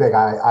is pretty big.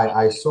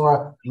 I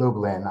saw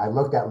Lublin. I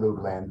looked at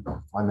Lublin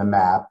on the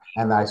map,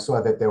 and I saw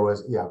that there was,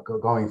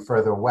 going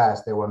further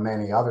west, there were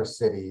many other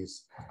cities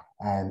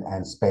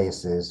and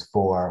spaces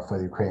for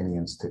the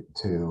Ukrainians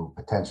to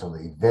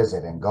potentially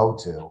visit and go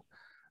to.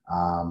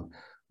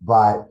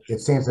 But it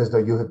seems as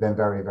though you have been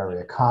very, very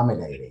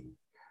accommodating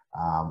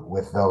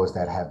with those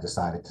that have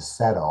decided to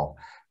settle.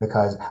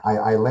 Because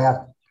I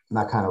laughed,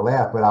 not kind of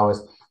laughed, but I was,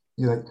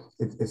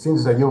 it seems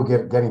as though you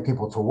were getting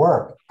people to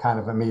work kind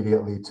of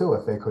immediately too,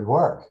 if they could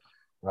work,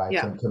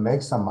 right, to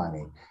make some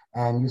money.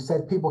 And you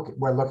said people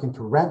were looking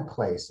to rent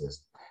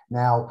places.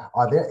 Now,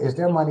 is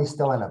there money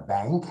still in a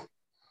bank,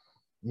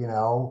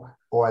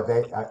 or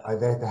are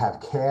they to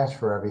have cash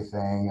for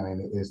everything? I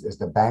mean, is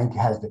the bank,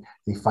 has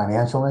the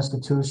financial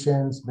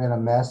institutions been a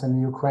mess in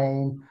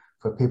Ukraine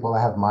for people to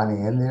have money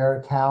in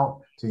their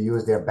account to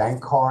use their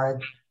bank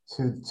card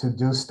to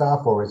do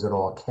stuff, or is it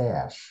all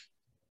cash?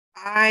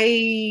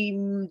 I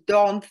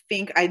don't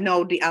think I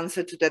know the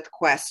answer to that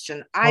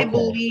question. I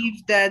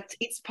believe that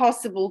it's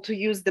possible to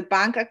use the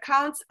bank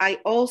accounts. I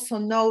also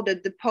know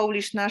that the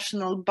Polish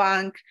National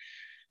Bank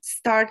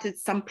started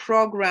some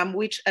program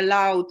which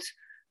allowed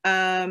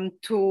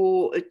to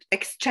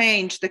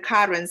exchange the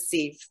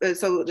currency.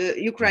 So the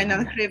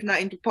Ukrainian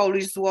hryvnia into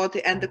Polish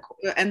zloty, and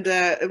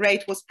the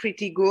rate was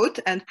pretty good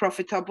and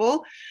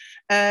profitable.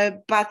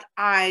 But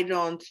I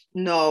don't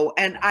know.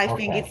 And I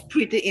think it's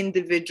pretty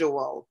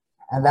individual.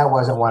 And that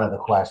wasn't one of the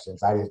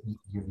questions.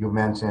 You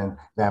mentioned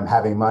them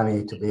having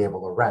money to be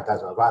able to rent.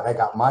 That's what, wow, they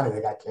got money,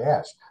 they got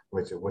cash,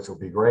 which would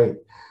be great.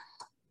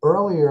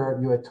 Earlier,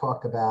 you had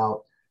talked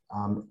about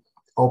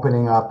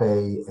opening up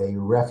a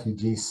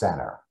refugee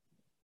center.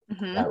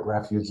 That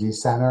refugee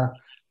center,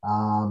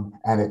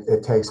 and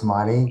it takes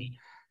money.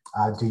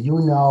 Do you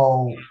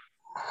know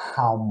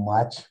how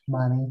much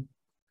money?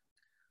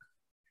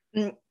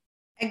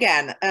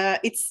 Again,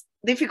 it's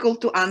difficult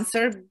to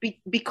answer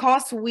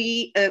because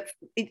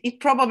it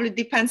probably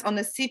depends on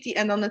the city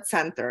and on the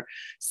center.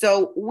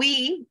 So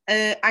we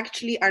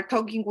actually are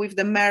talking with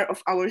the mayor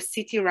of our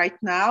city right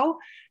now,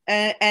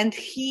 and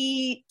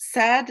he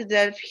said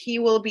that he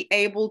will be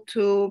able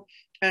to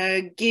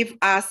give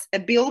us a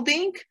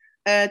building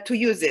to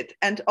use it.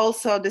 And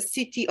also the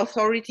city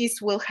authorities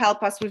will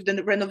help us with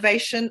the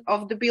renovation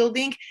of the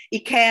building.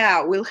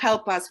 IKEA will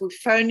help us with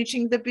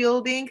furnishing the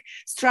building.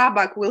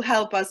 Strabag will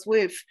help us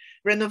with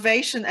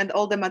renovation and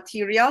all the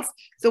materials.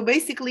 So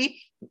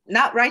basically,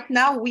 right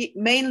now, we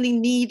mainly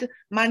need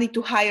money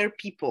to hire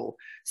people.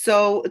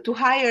 So to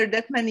hire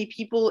that many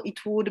people, it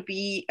would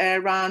be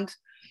around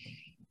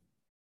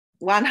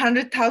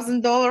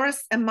 $100,000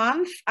 a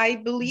month, I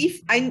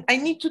believe. I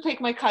need to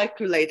take my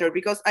calculator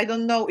because I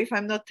don't know if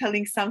I'm not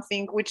telling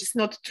something which is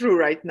not true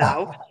right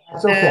now.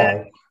 That's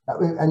okay.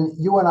 And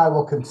you and I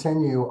will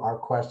continue our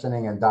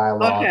questioning and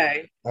dialogue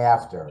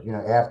after,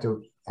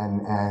 after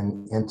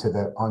and into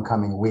the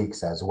oncoming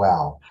weeks as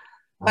well.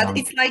 But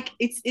it's like,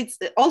 it's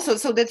also,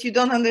 so that you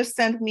don't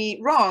understand me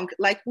wrong,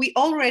 like we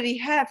already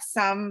have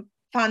some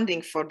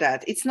funding for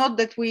that. It's not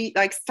that we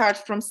like start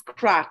from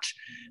scratch.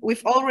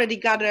 We've already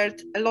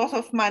gathered a lot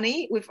of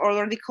money. We've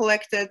already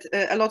collected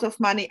a lot of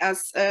money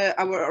as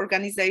our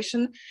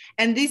organization.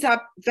 And these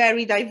are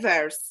very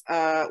diverse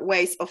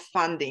ways of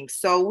funding.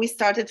 So we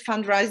started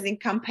fundraising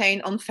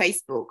campaign on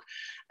Facebook.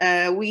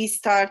 We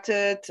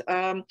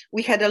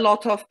had a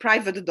lot of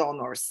private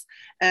donors,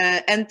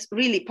 and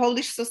really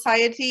Polish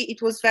society,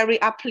 it was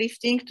very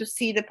uplifting to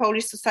see the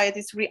Polish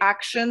society's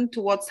reaction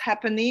to what's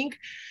happening.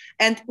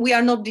 And we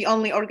are not the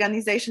only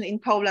organization in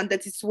Poland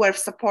that is worth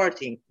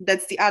supporting.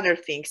 That's the other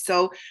thing.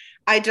 So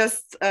I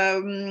just,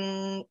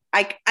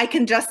 I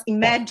can just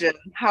imagine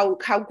how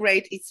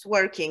great it's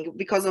working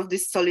because of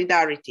this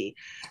solidarity.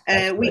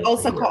 We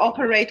also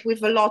cooperate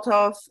with a lot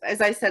of,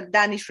 as I said,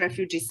 Danish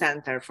Refugee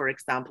Center, for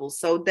example.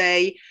 So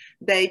they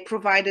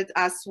provided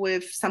us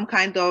with some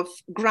kind of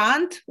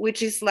grant,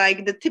 which is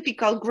like the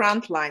typical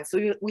grant line.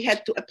 So we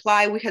had to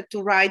apply, we had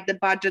to write the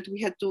budget,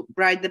 we had to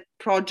write the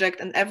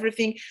project and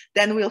everything.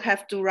 Then we'll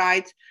have to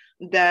write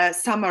the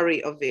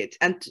summary of it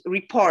and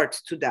report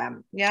to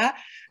them.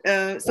 So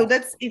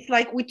it's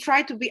like we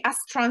try to be as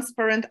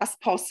transparent as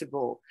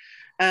possible.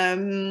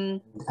 And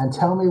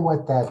tell me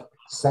what that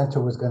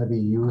center was going to be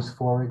used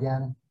for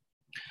again.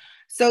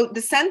 So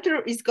the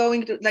center is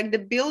going to, like, the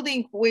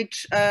building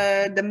which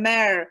the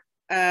mayor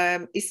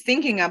is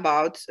thinking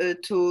about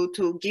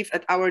to give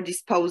at our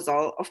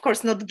disposal. Of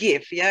course, not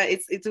give.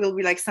 It will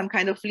be like some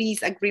kind of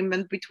lease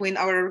agreement between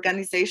our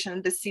organization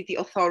and the city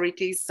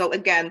authorities. So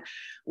again,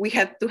 we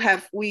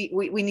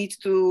need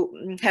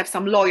to have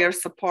some lawyer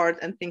support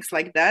and things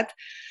like that.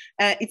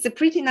 It's a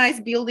pretty nice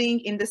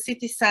building in the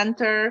city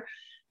center.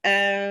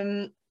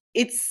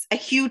 It's a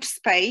huge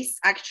space,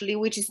 actually,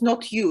 which is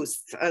not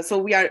used. So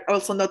we are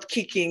also not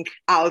kicking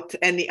out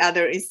any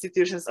other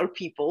institutions or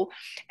people.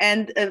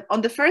 And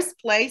on the first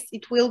place,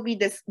 it will be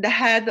the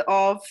head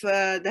of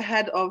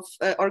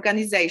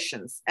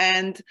organizations.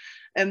 And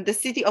the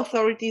city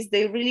authorities,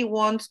 they really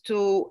want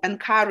to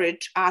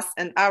encourage us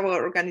and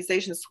our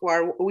organizations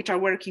which are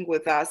working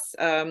with us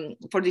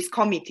for this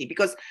committee,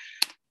 because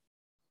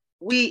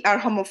we are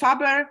Homo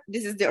Faber,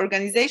 this is the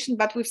organization,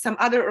 but with some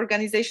other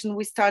organization,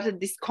 we started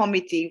this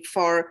committee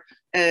for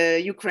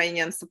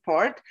Ukrainian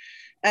support.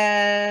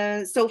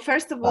 So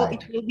first of all,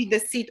 it will be the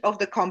seat of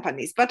the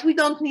companies, but we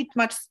don't need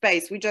much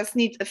space. We just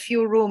need a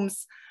few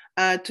rooms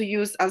to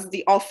use as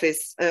the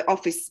office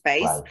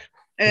space.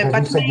 Right.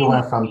 But you said you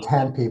went from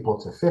 10 people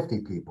to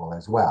 50 people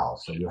as well.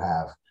 So you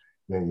have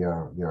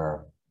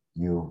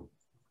you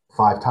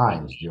 5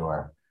 times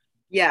your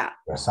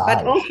size.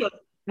 But also,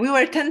 we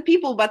were 10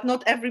 people, but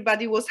not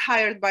everybody was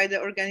hired by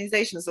the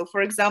organization. So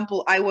for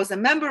example, I was a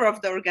member of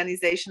the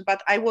organization,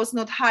 but I was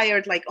not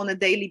hired like on a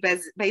daily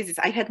basis.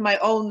 I had my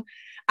own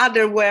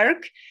other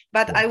work,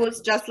 but I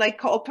was just like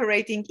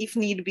cooperating if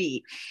need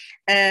be.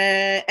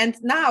 And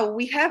now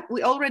we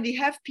already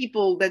have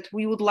people that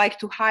we would like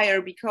to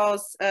hire,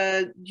 because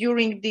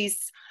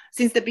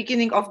since the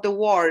beginning of the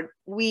war,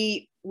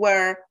 we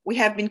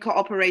have been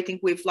cooperating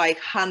with like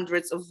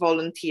hundreds of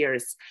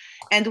volunteers,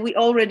 and we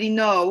already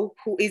know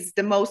who is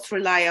the most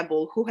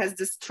reliable, who has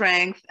the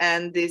strength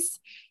and this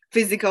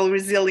physical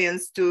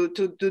resilience to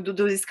do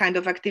this kind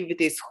of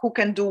activities, who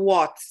can do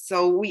what.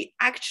 So we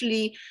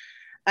actually,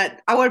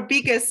 our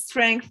biggest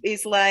strength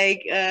is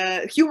like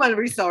human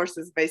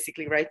resources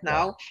basically right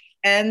now.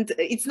 And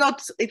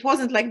it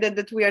wasn't like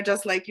that we are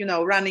just like,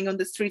 running on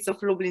the streets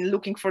of Lublin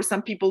looking for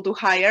some people to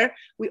hire.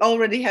 We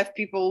already have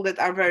people that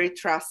are very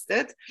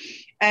trusted.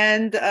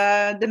 And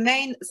the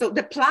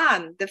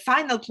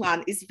final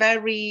plan is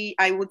very,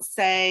 I would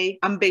say,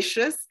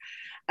 ambitious,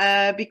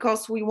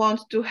 because we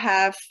want to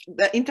have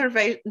the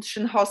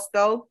intervention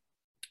hostel,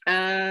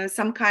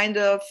 some kind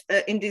of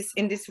in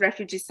this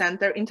refugee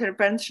center,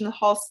 intervention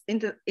hostel.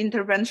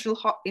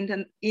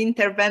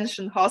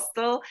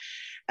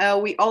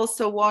 We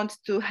also want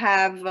to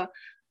have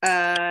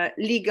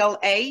legal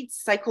aid,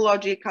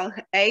 psychological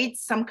aid,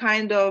 some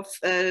kind of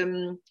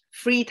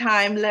free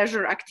time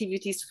leisure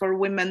activities for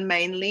women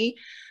mainly.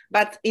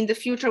 But in the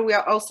future, we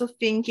are also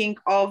thinking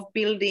of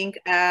building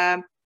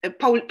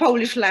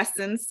Polish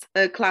lessons,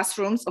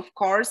 classrooms, of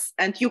course,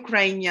 and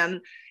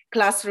Ukrainian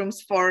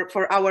classrooms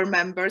for our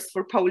members,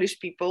 for Polish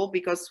people,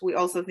 because we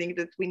also think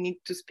that we need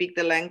to speak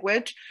the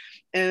language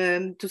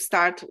to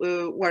start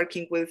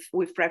working with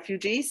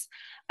refugees.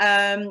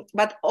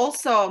 But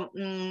also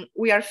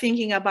we are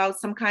thinking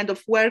about some kind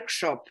of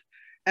workshop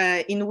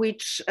in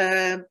which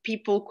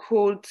people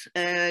could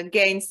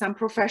gain some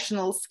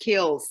professional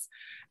skills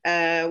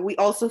We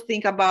also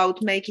think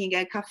about making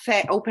a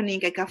cafe,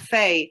 opening a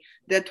cafe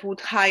that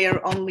would hire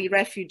only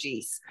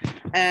refugees.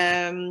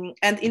 And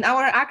in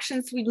our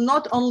actions, we do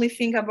not only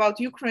think about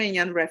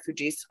Ukrainian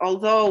refugees,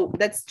 although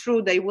that's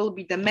true, they will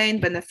be the main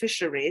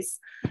beneficiaries,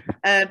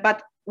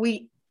 but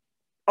we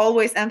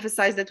always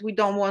emphasize that we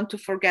don't want to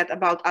forget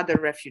about other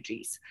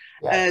refugees.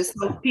 Yes.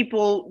 So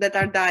people that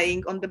are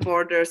dying on the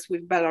borders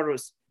with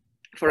Belarus,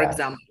 for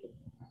example.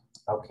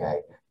 Okay.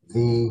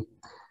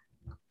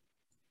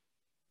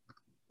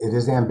 It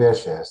is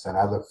ambitious, and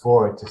I look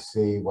forward to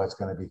see what's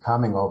going to be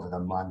coming over the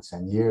months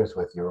and years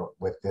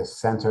with this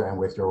center and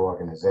with your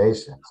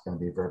organization. It's going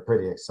to be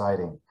pretty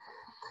exciting.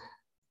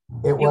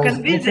 You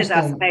can visit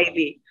us,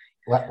 maybe.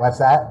 What's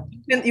that?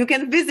 You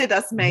can visit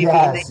us, maybe.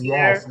 Yes.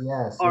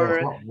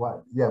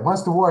 Yeah,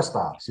 once the war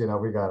stops,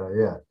 we gotta,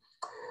 yeah.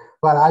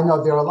 But I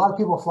know there are a lot of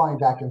people flying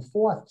back and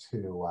forth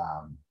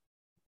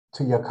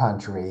to your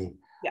country.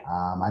 Yeah.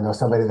 I know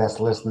somebody that's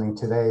listening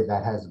today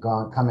that has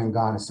come and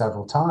gone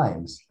several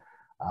times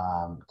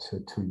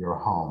to your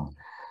home.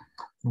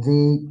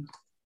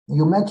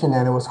 You mentioned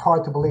that it was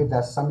hard to believe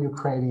that some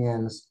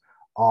Ukrainians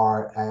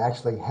are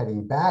actually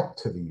heading back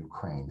to the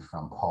Ukraine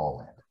from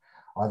Poland.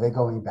 Are they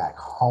going back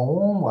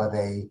home? Are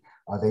they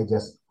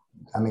just,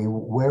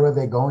 where are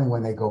they going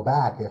when they go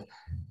back?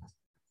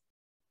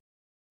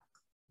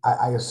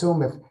 I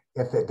assume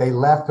if they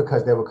left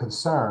because they were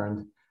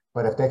concerned,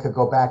 but if they could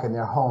go back and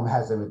their home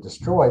hasn't been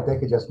destroyed, they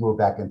could just move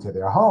back into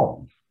their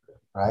home,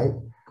 right?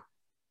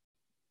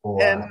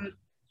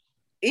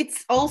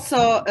 It's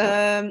also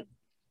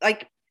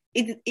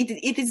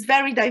it is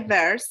very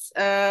diverse.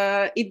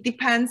 It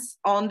depends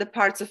on the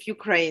parts of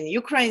Ukraine.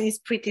 Ukraine is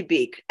pretty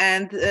big,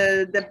 and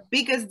the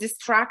biggest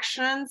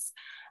distractions,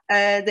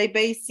 they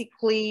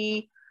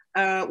basically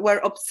were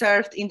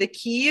observed in the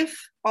Kyiv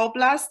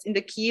Oblast, in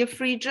the Kyiv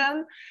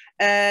region.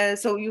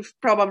 So you've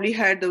probably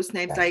heard those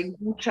names, like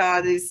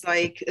Bucha, this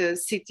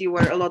city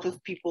where a lot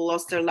of people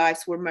lost their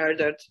lives, were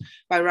murdered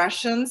by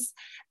Russians.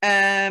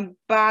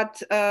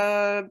 But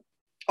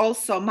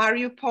also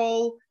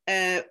Mariupol,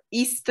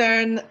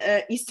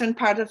 eastern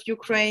part of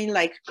Ukraine,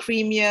 like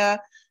Crimea,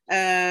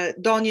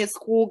 Donetsk,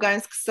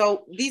 Lugansk.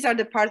 So these are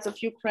the parts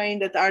of Ukraine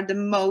that are the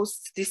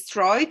most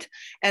destroyed,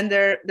 and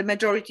the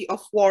majority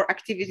of war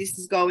activities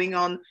is going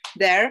on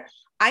there.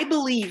 I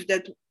believe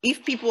that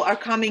if people are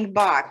coming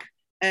back,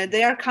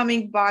 they are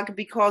coming back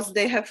because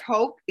they have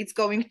hope it's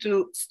going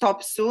to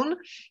stop soon,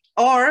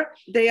 or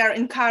they are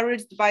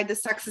encouraged by the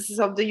successes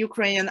of the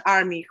Ukrainian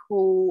army,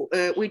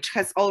 which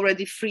has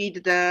already freed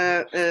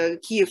the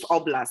Kyiv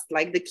Oblast,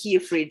 like the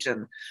Kyiv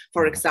region,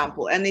 for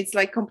example. And it's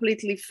like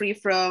completely free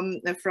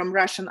from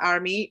Russian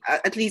army,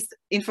 at least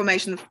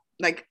information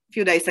like a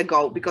few days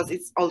ago, because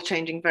it's all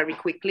changing very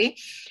quickly.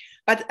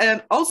 But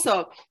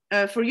also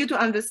for you to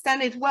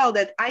understand it well,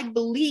 that I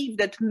believe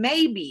that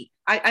maybe,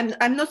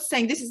 I'm not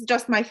saying this is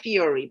just my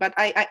theory, but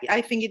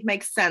I think it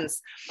makes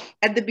sense.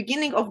 At the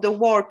beginning of the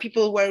war,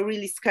 people were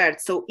really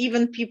scared. So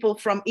even people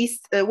from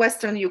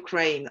Western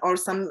Ukraine or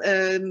some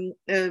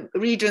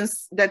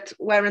regions that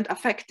weren't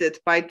affected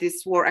by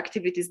these war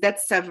activities that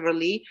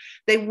severely,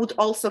 they would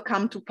also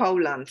come to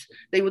Poland.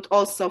 They would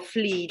also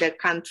flee their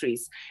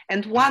countries.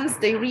 And once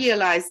they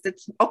realized that,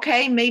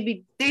 okay,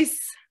 maybe this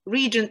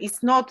region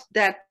is not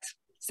that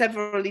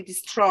severely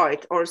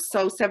destroyed or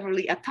so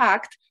severely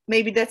attacked,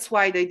 maybe that's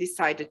why they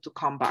decided to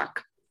come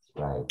back.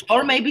 Right.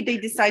 Or maybe they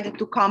decided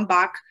to come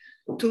back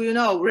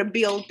to,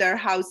 rebuild their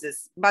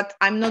houses. But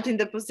I'm not in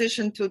the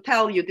position to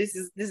tell you.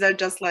 These are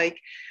just like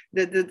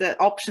the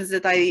options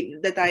that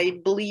I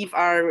believe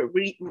are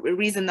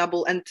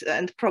reasonable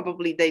and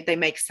probably they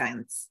make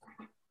sense.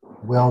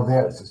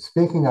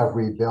 Speaking of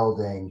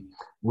rebuilding,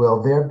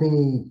 will there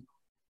be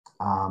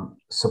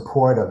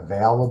support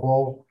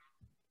available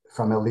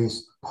from at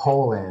least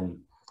Poland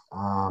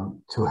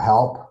to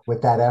help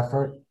with that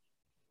effort,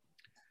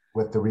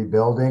 with the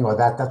rebuilding? Or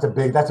that's a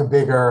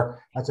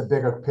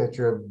bigger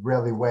picture,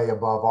 really way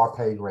above our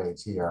pay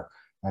grades here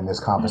in this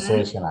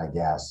conversation, I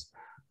guess.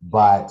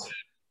 But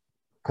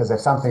because if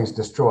something's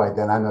destroyed,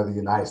 then I know the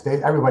United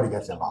States, everybody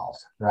gets involved,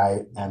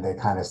 right? And they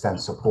kind of send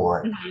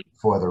support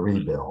for the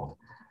rebuild.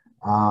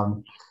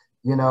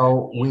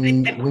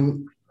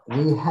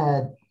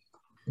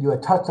 You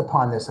had touched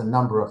upon this a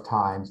number of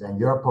times, and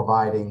you're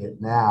providing it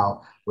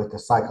now with the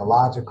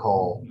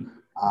psychological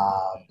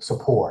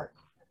support,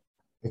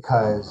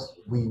 because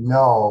we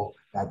know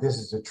that this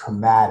is a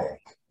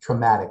traumatic,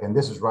 and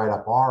this is right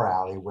up our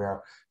alley,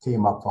 where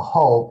Team Up for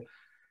Hope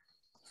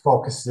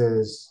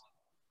focuses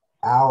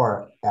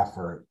our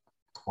effort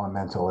on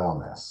mental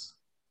illness.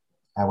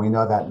 And we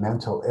know that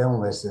mental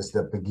illness is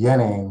the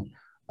beginning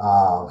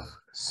of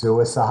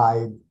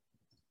suicide,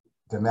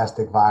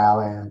 domestic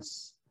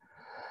violence,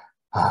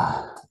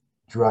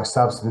 drug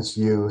substance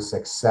use,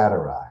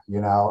 etc.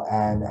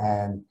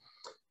 And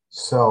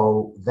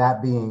so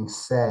that being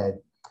said,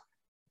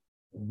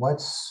 what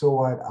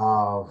sort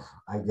of,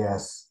 I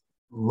guess,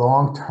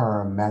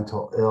 long-term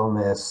mental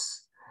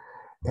illness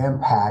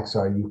impacts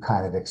are you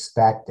kind of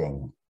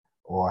expecting,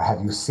 or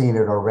have you seen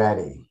it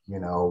already,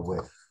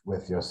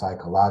 with your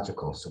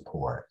psychological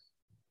support?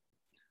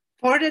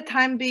 For the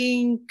time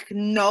being,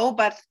 no,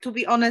 but to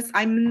be honest,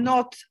 I'm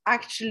not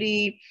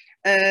actually,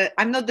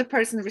 I'm not the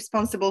person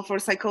responsible for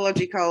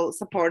psychological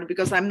support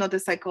because I'm not a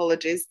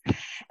psychologist.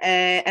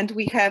 And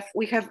we have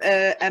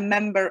a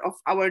member of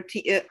our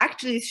team,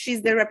 actually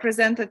she's the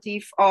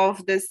representative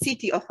of the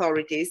city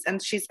authorities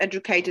and she's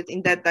educated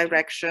in that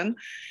direction.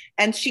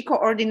 And she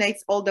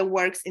coordinates all the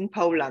works in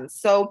Poland.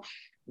 So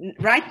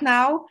right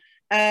now,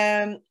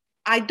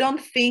 I don't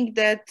think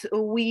that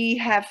we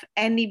have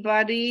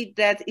anybody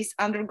that is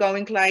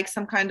undergoing like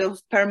some kind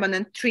of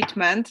permanent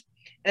treatment.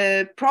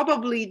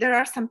 Probably there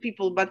are some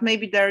people, but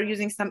maybe they're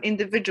using some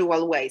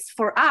individual ways.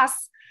 For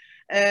us,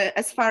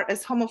 as far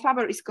as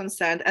Homofaber is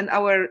concerned and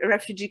our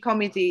refugee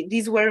committee,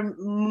 these were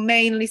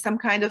mainly some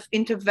kind of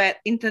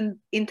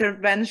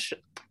intervention.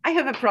 I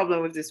have a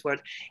problem with this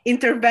word,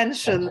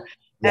 intervention.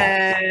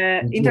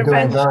 Yeah. You're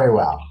doing very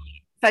well.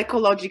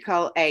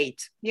 Psychological aid.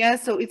 Yeah,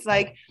 so it's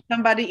like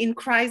somebody in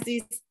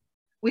crisis,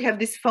 we have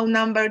this phone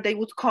number, they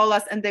would call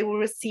us and they will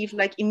receive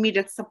like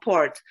immediate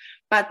support.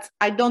 But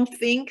I don't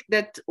think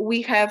that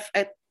we have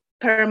a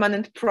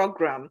permanent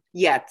program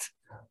yet.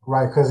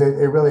 Right, because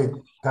it really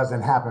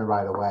doesn't happen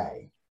right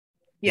away.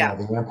 Yeah. You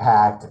know, the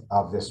impact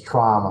of this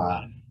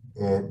trauma,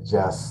 it's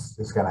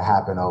going to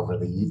happen over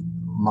the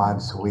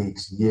months,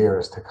 weeks,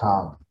 years to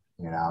come,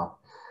 you know.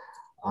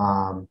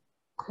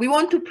 We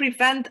want to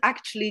prevent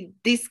actually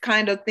these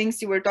kind of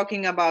things you were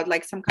talking about,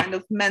 like some kind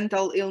of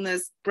mental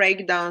illness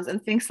breakdowns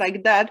and things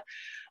like that.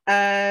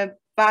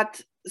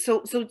 But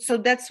so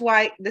that's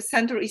why the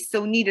center is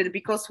so needed,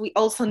 because we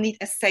also need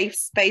a safe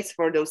space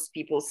for those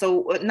people.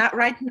 So not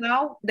right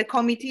now, the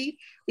committee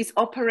is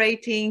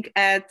operating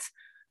at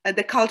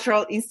the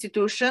cultural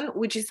institution,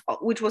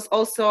 which was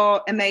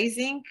also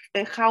amazing.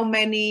 How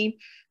many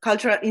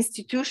cultural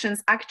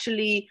institutions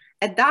actually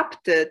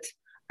adapted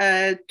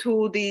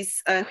to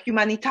these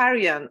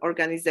humanitarian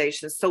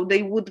organizations. So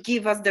they would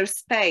give us their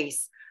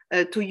space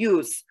to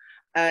use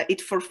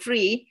it for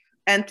free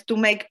and to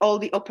make all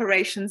the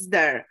operations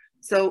there.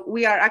 So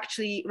we are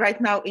actually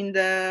right now in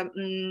the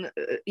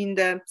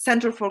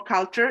Center for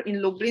Culture in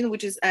Lublin,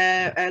 which is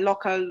a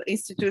local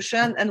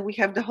institution, and we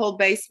have the whole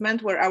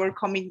basement where our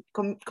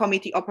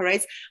committee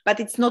operates, but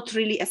it's not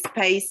really a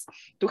space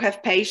to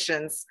have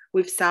patients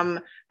with some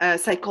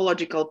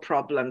psychological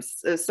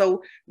problems.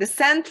 So the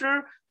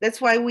center, that's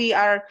why we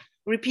are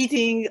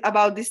repeating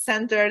about this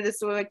center.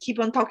 That's why I keep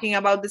on talking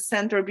about the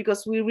center,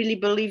 because we really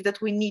believe that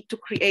we need to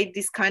create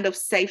this kind of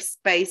safe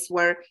space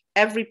where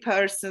every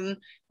person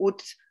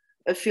would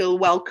feel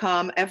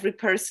welcome. Every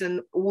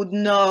person would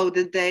know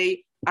that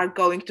they are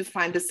going to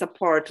find the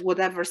support,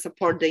 whatever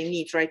support they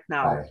need right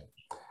now. Right.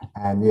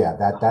 And yeah,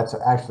 that's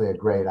actually a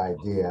great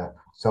idea.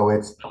 So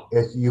it's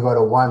you go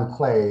to one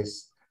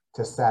place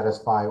to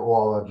satisfy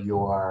all of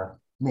your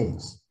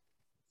needs.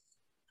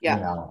 Yeah.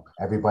 You know,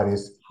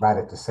 everybody's right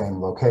at the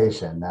same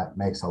location. That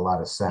makes a lot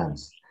of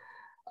sense.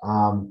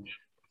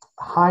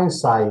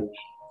 Hindsight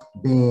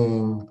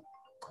being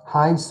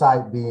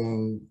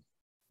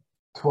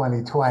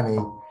 2020,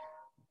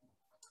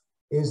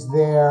 is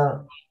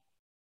there,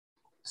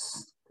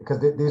 because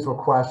these were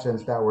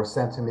questions that were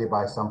sent to me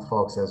by some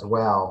folks as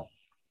well,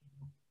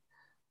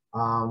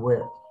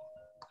 where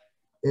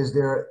is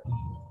there,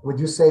 would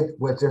you say,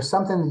 was there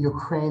something the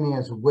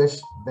Ukrainians wish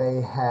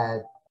they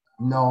had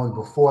known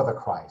before the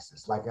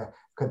crisis? Like,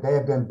 could they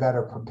have been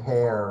better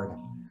prepared,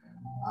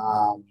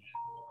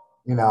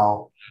 you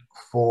know,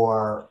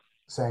 for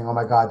saying, oh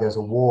my God, there's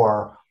a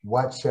war,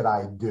 what should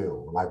I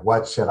do? Like,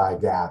 what should I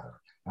gather?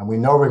 And we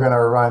know we're going to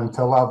run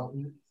to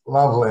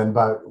Loveland,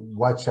 but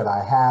what should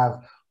I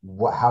have?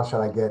 How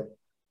should I get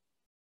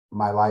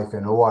my life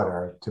in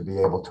order to be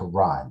able to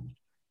run?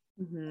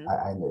 Mm-hmm.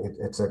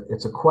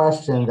 It's a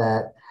question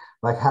that,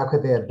 like, how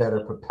could they have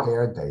better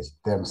prepared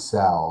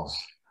themselves?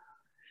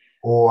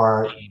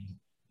 Or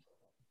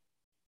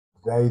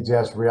they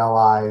just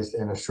realized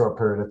in a short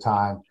period of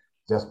time,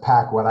 just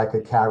pack what I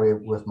could carry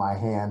with my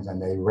hands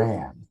and they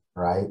ran,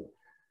 right?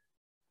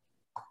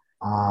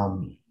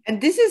 And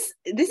this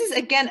is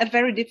again a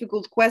very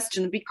difficult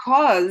question,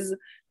 because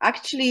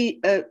actually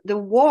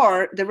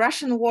the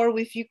Russian war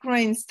with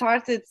Ukraine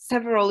started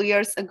several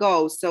years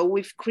ago. So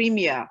with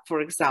Crimea,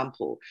 for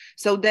example,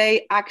 so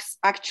they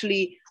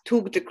actually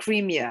took the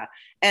Crimea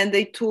and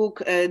they took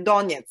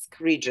Donetsk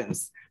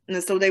regions.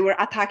 And so they were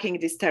attacking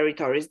these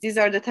territories. These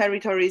are the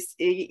territories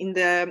in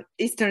the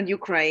eastern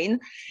Ukraine,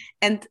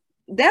 and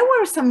there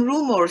were some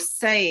rumors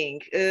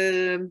saying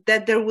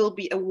that there will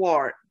be a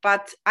war,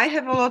 but I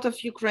have a lot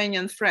of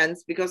Ukrainian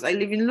friends because I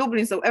live in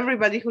Lublin. So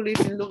everybody who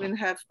lives in Lublin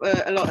has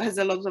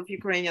a lot of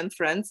Ukrainian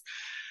friends.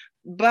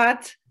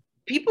 But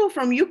people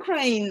from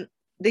Ukraine,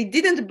 they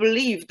didn't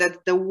believe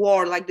that the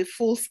war, like the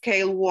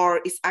full-scale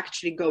war, is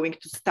actually going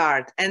to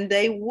start, and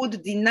they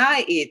would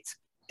deny it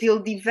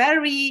till the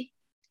very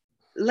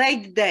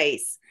late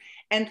days.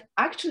 And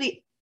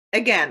actually,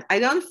 again, I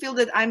don't feel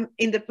that I'm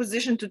in the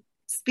position to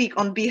speak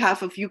on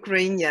behalf of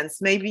Ukrainians.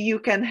 Maybe you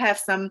can have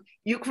some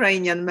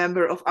Ukrainian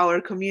member of our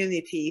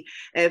community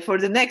for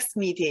the next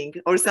meeting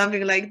or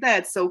something like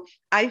that. So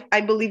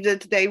I believe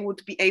that they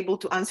would be able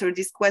to answer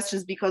these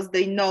questions because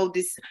they know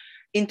this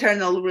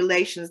internal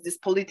relations, these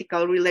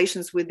political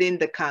relations within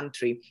the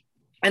country.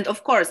 And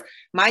of course,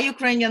 my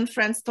Ukrainian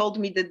friends told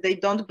me that they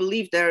don't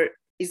believe there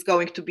is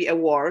going to be a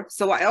war.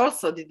 So I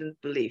also didn't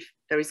believe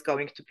there is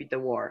going to be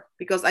the war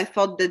because I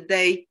thought that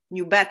they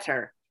knew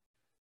better.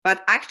 But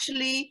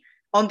actually,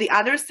 on the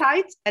other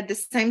side, at the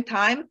same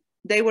time,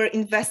 they were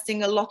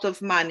investing a lot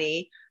of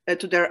money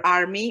to their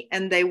army,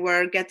 and they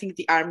were getting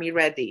the army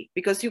ready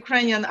because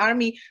Ukrainian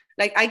army,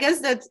 like I guess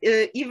that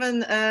even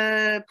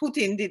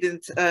Putin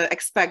didn't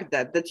expect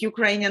that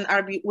Ukrainian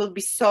army will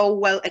be so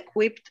well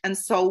equipped and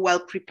so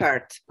well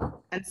prepared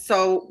and so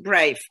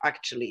brave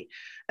actually.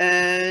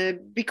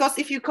 Because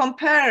if you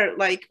compare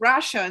like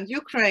Russia and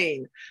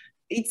Ukraine,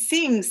 it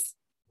seems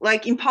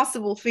like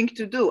impossible thing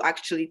to do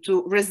actually to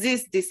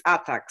resist these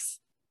attacks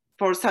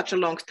for such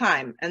a long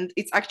time, and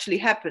it's actually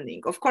happening.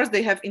 Of course,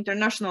 they have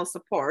international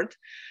support,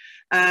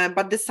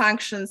 but the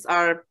sanctions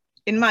are,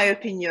 in my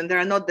opinion, they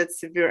are not that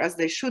severe as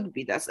they should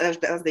be, as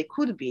they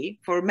could be,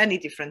 for many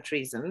different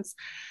reasons,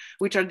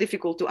 which are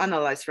difficult to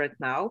analyze right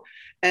now.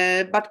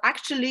 But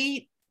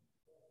actually,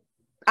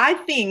 I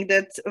think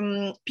that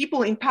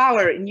people in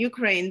power in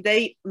Ukraine,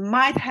 they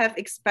might have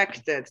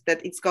expected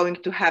that it's going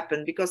to happen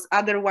because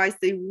otherwise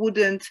they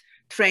wouldn't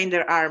train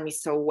their army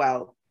so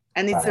well.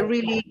 And it's a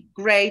really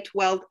great,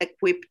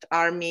 well-equipped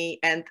army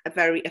and a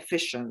very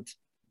efficient.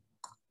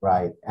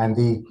 Right,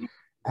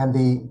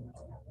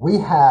 we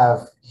have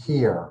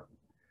here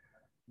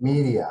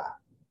media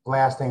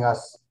blasting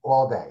us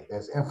all day.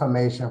 There's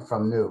information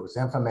from news,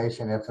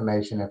 information.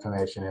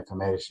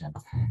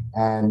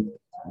 And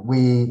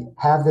we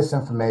have this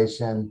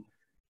information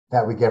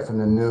that we get from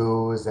the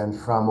news and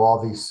from all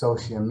these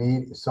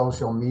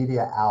social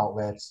media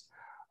outlets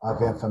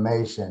of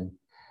information.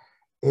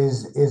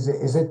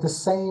 Is it the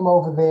same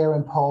over there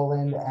in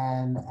Poland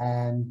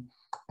and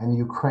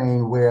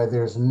Ukraine, where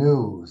there's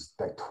news,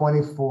 like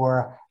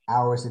 24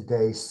 hours a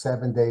day,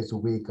 7 days a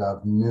week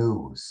of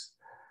news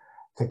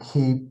to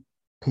keep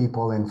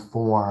people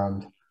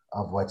informed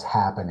of what's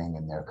happening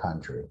in their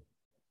country?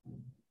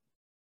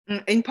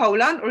 In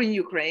Poland or in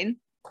Ukraine?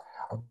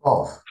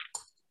 Both.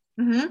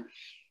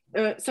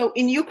 Mm-hmm. So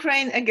in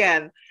Ukraine,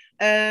 again,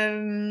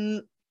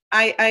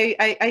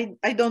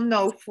 I don't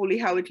know fully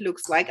how it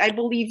looks like. I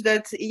believe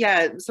that,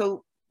 yeah,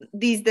 so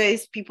these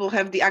days people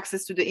have the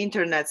access to the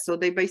internet, so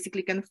they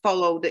basically can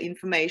follow the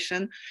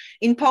information.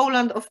 In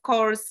Poland, of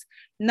course,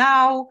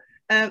 now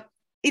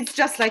it's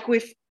just like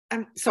with,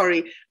 I'm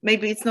sorry,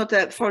 maybe it's not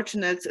a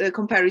fortunate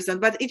comparison,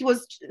 but it was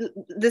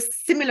the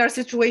similar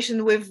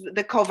situation with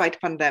the COVID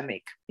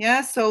pandemic.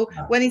 Yeah, so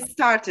when it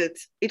started,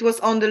 it was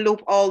on the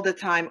loop all the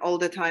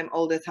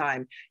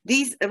time.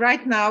 These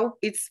right now,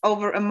 it's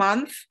over a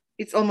month.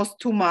 It's almost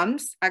 2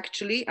 months,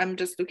 actually. I'm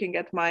just looking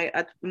at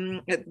at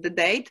the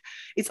date.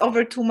 It's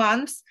over 2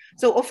 months.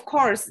 So of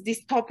course,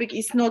 this topic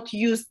is not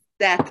used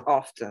that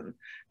often,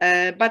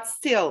 but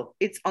still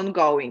it's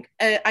ongoing.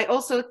 I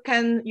also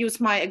can use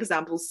my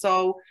example.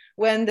 So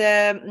when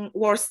the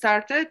war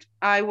started,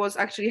 I was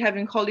actually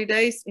having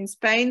holidays in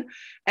Spain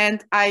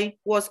and I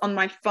was on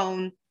my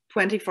phone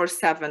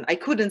 24/7. I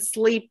couldn't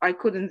sleep, I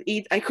couldn't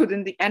eat, I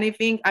couldn't do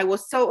anything. I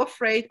was so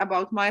afraid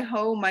about my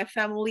home, my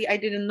family. I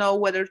didn't know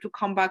whether to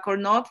come back or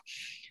not.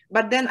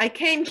 But then I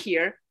came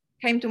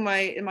to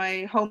my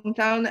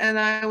hometown, and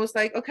I was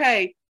like, okay,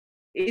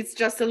 it's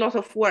just a lot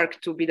of work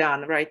to be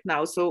done right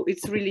now. So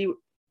it's really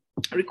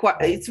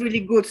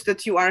good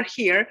that you are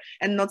here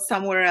and not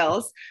somewhere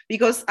else,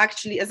 because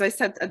actually, as I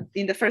said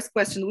in the first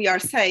question, we are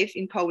safe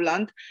in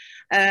Poland.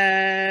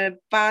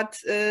 But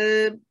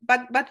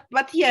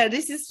yeah,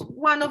 this is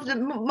one of the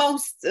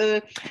most.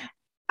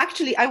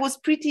 Actually, I was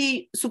pretty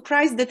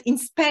surprised that in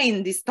Spain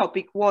this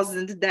topic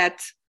wasn't that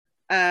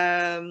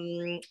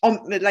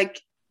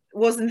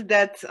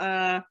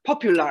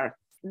popular.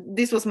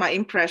 This was my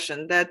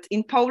impression, that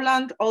in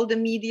Poland, all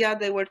the media,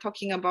 they were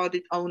talking about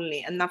it only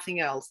and nothing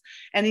else.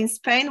 And in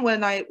Spain,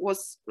 when I was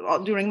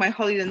during my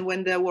holiday and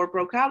when the war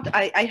broke out,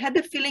 I had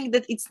a feeling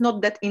that it's not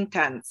that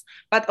intense.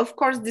 But of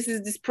course, this is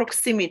this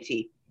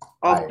proximity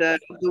of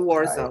the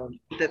war zone.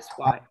 That's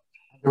why.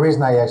 The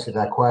reason I asked you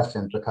that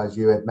question, because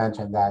you had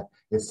mentioned that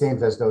it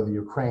seems as though the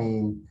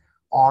Ukraine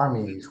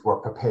armies were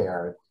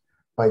prepared,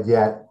 but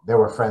yet there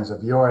were friends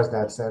of yours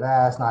that said,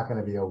 it's not going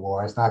to be a war.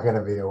 It's not going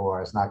to be a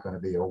war. It's not going to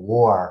be a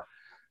war.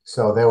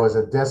 So there was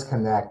a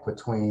disconnect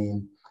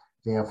between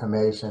the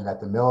information that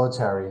the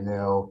military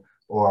knew,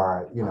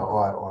 or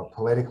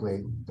politically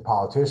the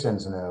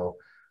politicians knew,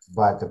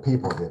 but the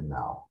people didn't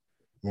know,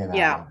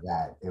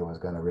 that it was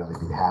going to really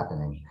be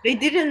happening. They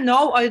didn't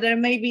know, or they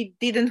maybe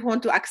didn't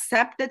want to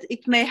accept that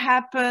it may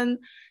happen.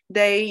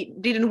 They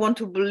didn't want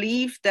to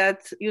believe that,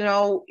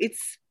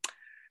 it's,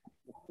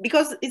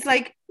 because it's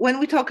like when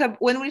we talk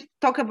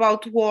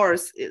about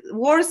wars,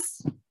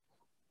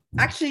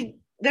 actually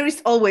there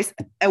is always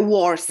a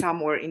war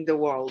somewhere in the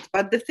world.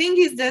 But the thing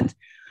is that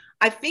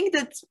I think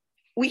that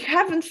we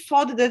haven't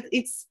thought that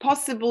it's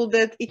possible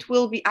that it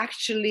will be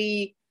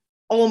actually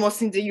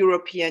almost in the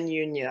European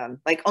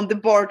Union, like on the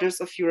borders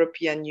of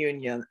European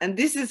Union. And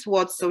this is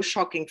what's so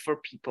shocking for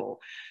people.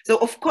 So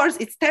of course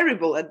it's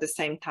terrible at the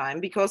same time,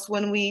 because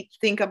when we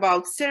think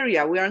about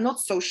Syria, we are not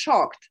so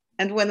shocked.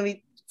 And when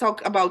we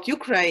talk about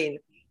Ukraine,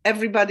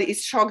 everybody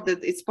is shocked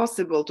that it's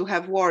possible to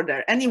have war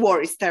there. Any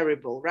war is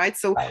terrible, right?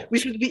 So we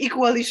should be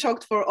equally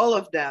shocked for all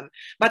of them.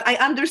 But I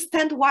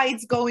understand why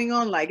it's going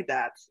on like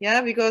that,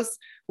 yeah? Because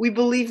we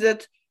believe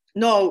that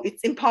no,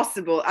 it's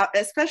impossible,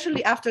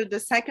 especially after the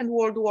Second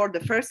World War, the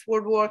First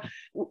World War.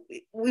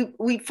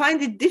 We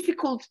find it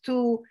difficult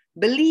to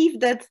believe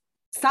that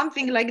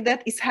something like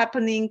that is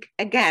happening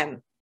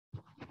again.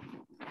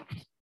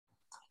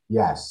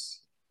 Yes,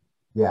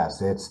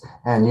 yes,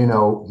 and you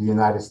know, the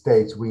United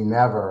States, we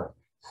never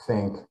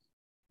think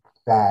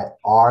that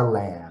our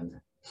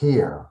land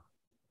here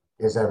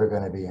is ever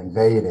going to be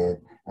invaded,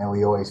 and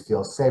we always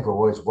feel safer.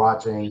 We're always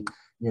watching,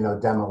 you know,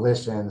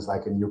 demolitions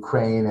like in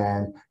Ukraine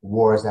and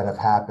wars that have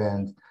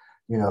happened,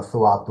 you know,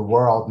 throughout the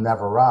world,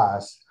 never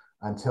us,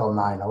 until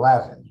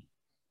 9/11.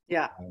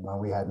 Yeah. And when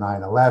we had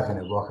 9/11,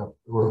 it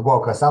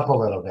woke us up a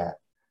little bit,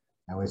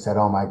 and we said,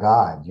 "Oh my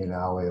God," you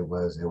know, it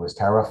was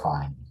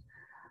terrifying.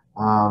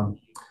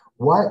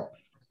 What?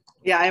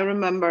 Yeah, I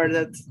remember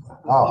that.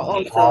 Oh,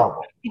 also,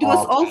 horrible. It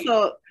was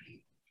also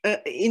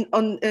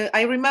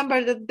I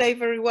remember that day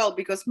very well,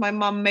 because my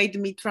mom made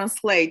me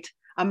translate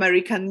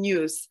American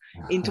news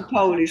into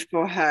Polish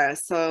for her.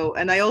 So,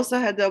 and I also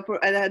had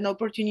an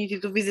opportunity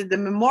to visit the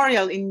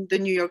memorial in the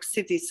New York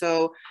City.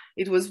 So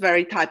it was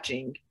very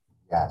touching.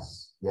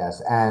 Yes,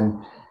 yes,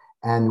 and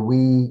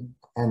we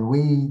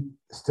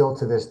still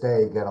to this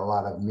day get a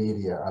lot of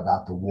media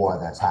about the war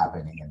that's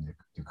happening in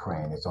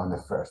Ukraine. It's on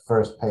the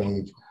first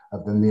page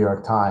of the New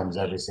York Times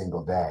every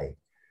single day.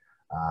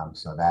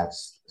 So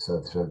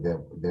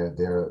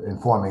they're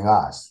informing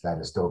us that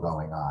it's still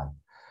going on.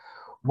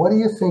 What do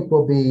you think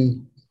will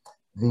be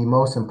the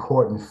most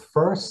important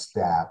first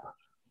step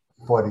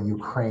for the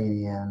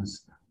Ukrainians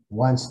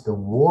once the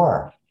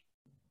war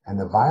and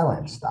the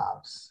violence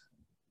stops?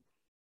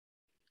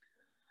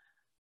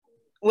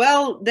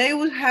 Well, they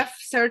would have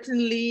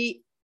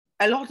certainly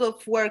a lot of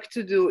work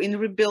to do in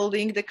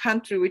rebuilding the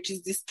country which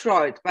is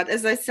destroyed. But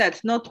as I said,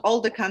 not all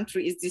the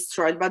country is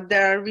destroyed, but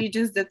there are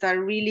regions that are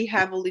really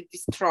heavily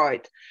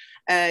destroyed.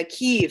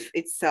 Kyiv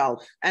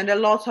itself, and a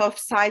lot of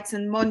sites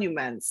and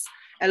monuments,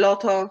 a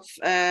lot of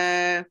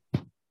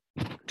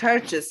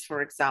churches,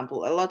 for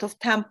example, a lot of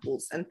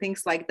temples and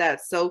things like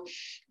that. So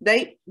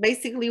they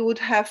basically would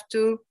have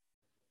to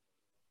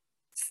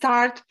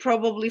start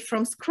probably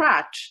from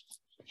scratch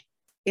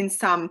in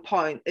some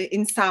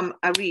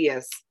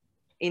areas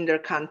in their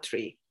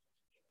country.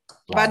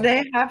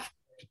 Right.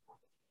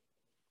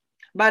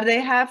 But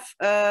they have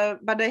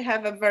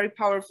a very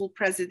powerful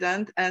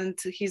president, and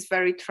he's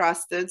very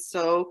trusted.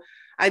 So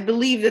I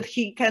believe that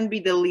he can be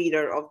the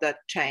leader of that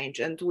change.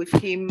 And with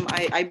him,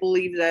 I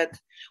believe that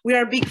we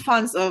are big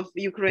fans of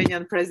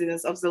Ukrainian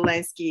presidents, of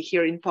Zelensky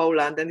here in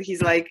Poland, and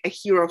he's like a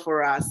hero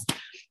for us.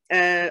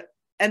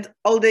 And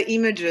all the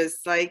images,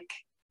 like,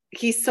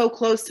 he's so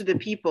close to the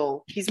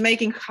people. He's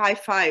making high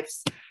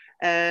fives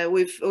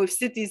with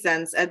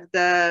citizens at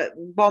the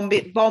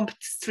bombed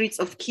streets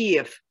of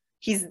Kyiv.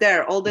 He's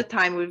there all the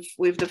time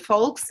with the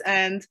folks,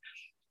 and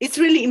it's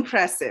really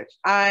impressive.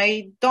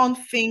 I don't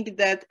think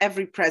that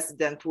every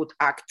president would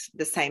act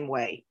the same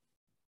way.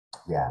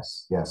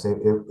 Yes, yes,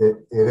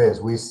 it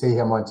is. We see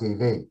him on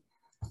TV,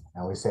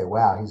 and we say,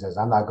 wow, he says,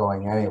 I'm not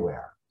going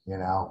anywhere, you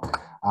know.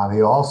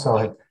 He also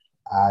had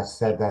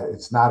said that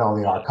it's not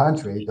only our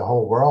country, the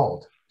whole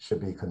world should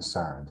be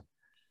concerned.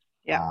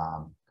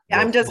 Yeah,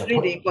 I'm just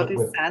reading what he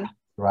said.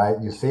 Right,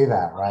 you see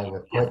that, right,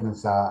 with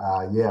Putin's,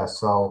 yeah,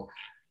 so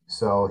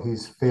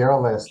he's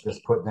fearless, this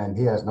Putin, and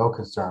he has no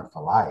concern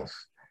for life,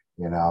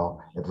 you know,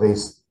 at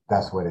least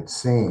that's what it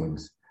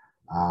seems.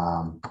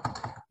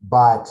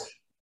 But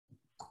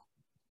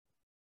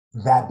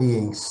that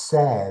being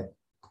said,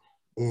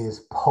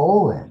 is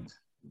Poland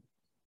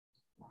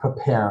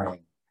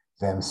preparing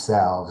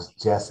themselves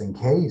just in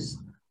case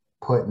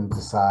Putin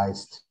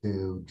decides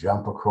to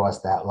jump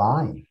across that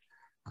line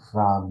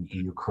from the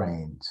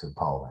Ukraine to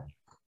Poland?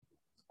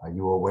 Are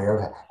you aware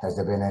of it? Has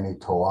there been any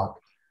talk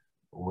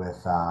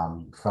with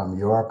from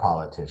your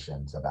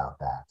politicians about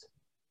that?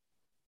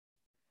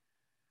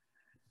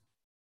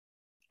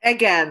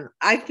 Again,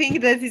 I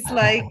think that it's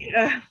like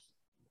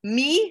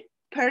me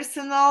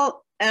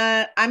personal.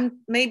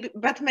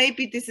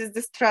 Maybe this is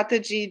the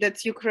strategy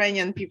that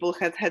Ukrainian people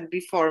had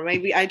before.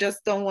 Maybe I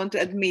just don't want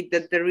to admit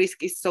that the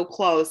risk is so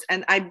close,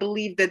 and I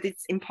believe that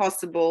it's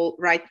impossible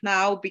right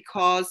now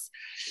because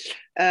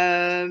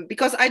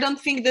I don't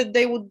think that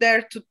they would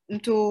dare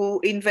to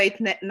invade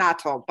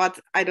NATO. But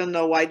I don't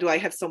know why do I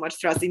have so much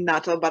trust in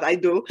NATO, but I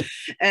do,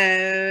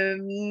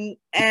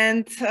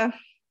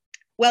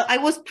 well, I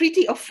was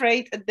pretty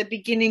afraid at the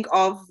beginning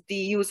of the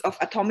use of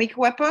atomic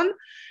weapon.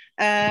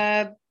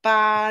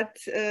 But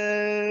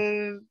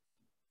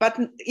but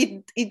it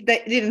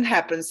didn't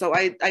happen. So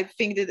I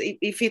think that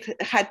if it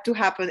had to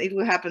happen, it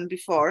will happen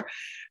before.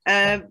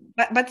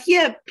 But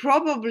yeah,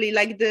 probably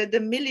like the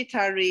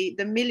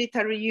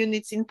military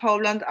units in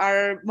Poland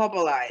are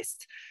mobilized.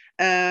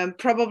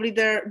 Probably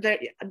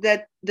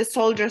that the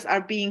soldiers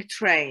are being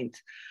trained.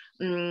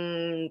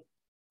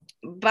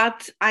 But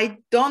I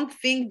don't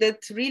think that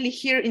really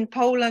here in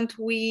Poland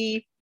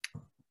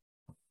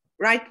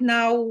right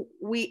now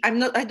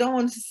I don't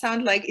want to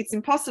sound like it's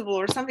impossible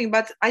or something,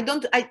 but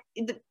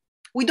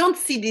we don't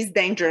see this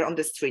danger on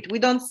the street. We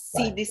don't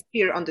see Right. this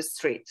fear on the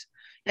street.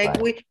 Like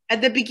Right.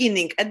 at the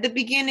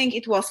beginning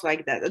it was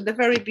like that. At the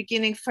very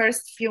beginning,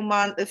 first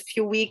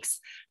few weeks,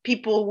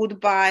 people would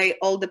buy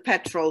all the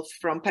petrol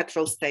from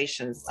petrol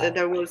stations. Right.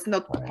 There was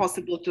not Right.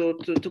 possible to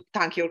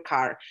tank your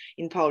car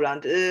in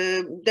Poland.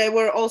 There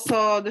were also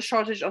the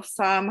shortage of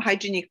some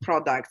hygienic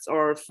products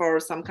or for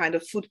some kind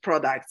of food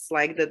products,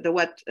 like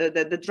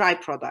the dry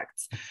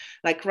products,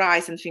 like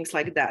rice and things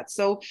like that.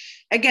 So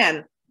again,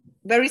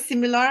 very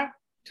similar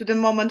to the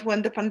moment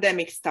when the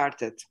pandemic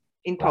started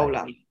in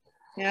Poland.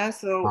 Yeah,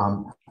 so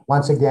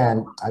once again,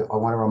 I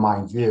want to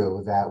remind you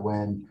that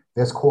when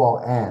this call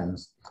ends,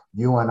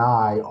 you and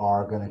I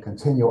are going to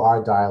continue our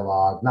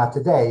dialogue, not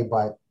today,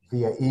 but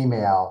via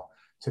email,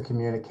 to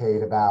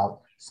communicate about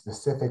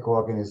specific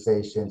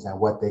organizations and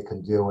what they can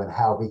do and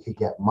how we could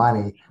get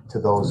money to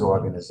those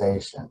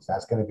organizations.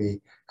 That's going to be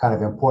kind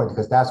of important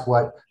because that's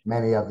what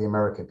many of the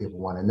American people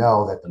want to know,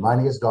 that the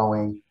money is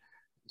going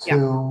to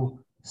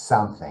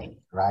something,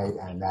 right?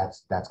 And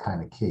that's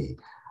kind of key.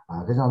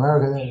 Because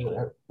America,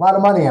 a lot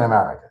of money in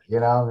America,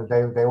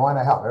 they want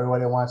to help.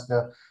 Everybody wants to,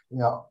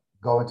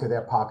 go into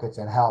their pockets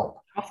and help.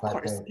 Of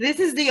course, this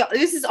is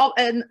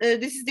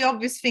the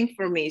obvious thing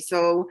for me.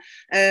 So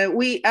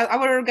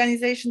our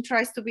organization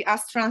tries to be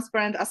as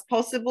transparent as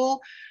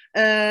possible.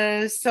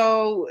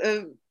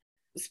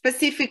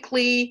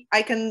 Specifically,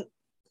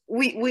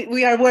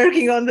 we are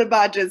working on the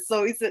budget, so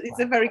it's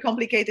a very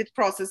complicated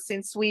process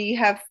since we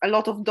have a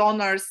lot of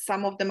donors.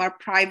 Some of them are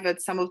private,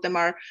 some of them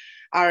are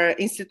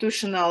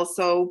institutional.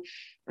 So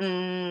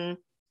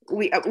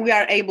we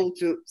are able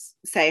to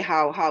say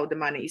how the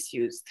money is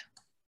used.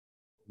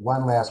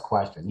 One last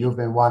question. You've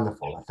been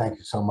wonderful. Thank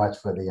you so much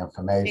for the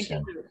information.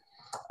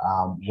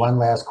 One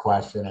last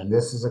question, and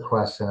this is a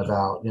question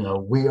about,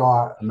 we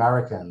are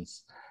Americans,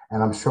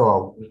 and I'm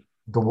sure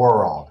the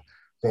world.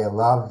 They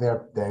love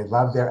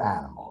their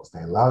animals.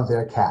 They love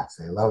their cats.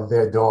 They love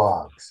their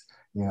dogs.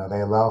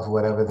 They love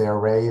whatever they're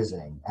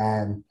raising.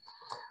 And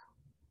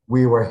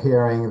we were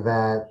hearing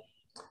that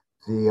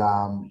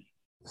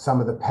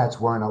some of the pets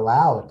weren't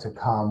allowed to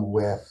come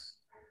with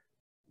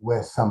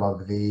some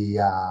of the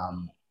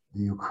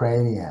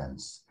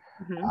Ukrainians.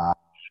 Mm-hmm.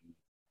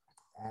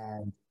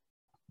 And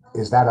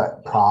is that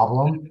a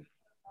problem?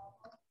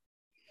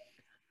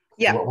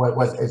 Yeah.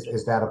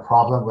 Is that a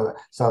problem?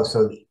 So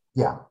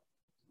yeah.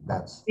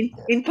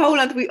 In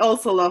Poland, we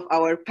also love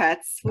our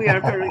pets. We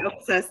are very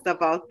obsessed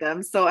about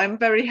them. So I'm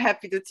very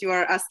happy that you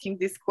are asking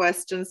these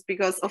questions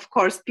because, of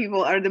course,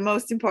 people are the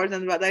most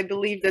important, but I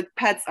believe that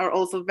pets are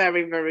also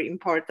very, very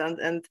important.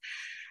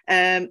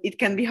 And it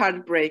can be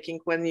heartbreaking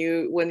when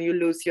you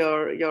lose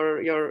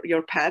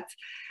your pet.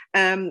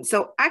 So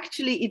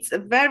actually, it's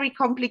very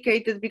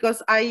complicated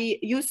because I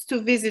used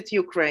to visit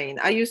Ukraine.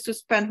 I used to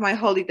spend my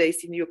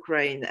holidays in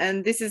Ukraine,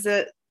 and this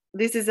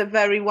is a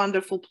very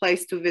wonderful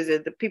place to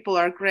visit. The people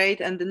are great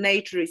and the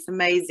nature is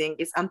amazing.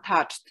 It's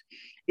untouched.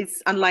 It's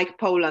unlike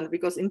Poland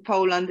because in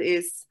Poland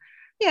is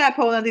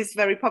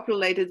very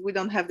populated. We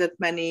don't have that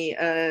many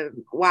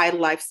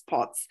wildlife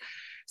spots.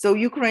 So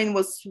Ukraine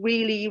was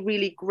really,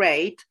 really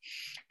great.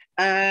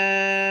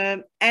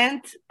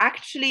 And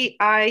actually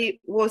I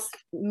was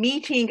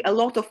meeting a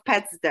lot of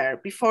pets there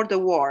before the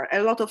war,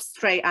 a lot of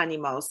stray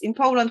animals. In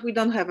Poland, we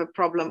don't have a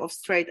problem of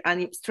stray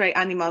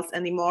animals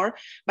anymore,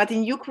 but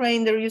in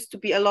Ukraine, there used to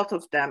be a lot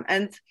of them.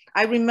 And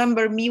I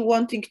remember me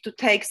wanting to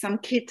take some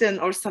kitten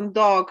or some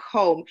dog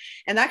home.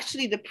 And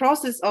actually the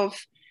process of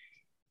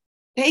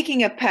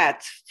taking a pet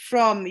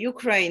from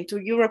Ukraine to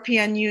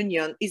European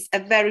Union is a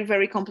very,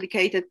 very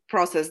complicated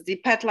process.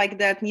 The pet like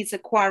that needs a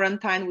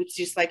quarantine, which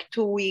is like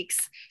 2 weeks.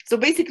 So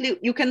basically,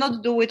 you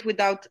cannot do it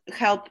without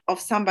help of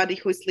somebody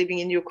who is living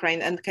in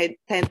Ukraine and can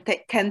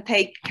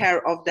take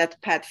care of that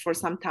pet for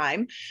some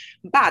time.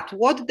 But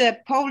what the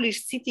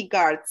Polish city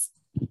guards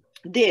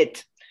did,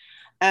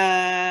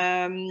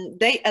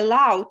 they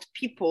allowed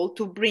people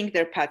to bring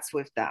their pets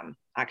with them,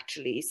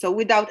 actually, so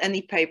without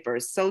any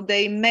papers. So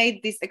they made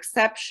this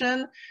exception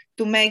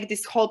to make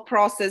this whole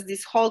process,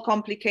 this whole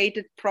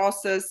complicated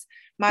process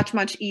much,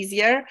 much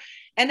easier.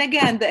 And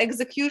again, the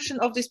execution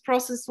of this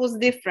process was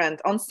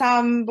different. On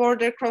some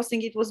border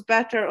crossing, it was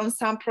better. On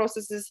some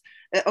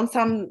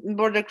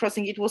border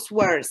crossing, it was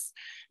worse.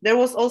 There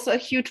was also a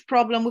huge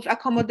problem with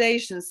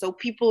accommodation. So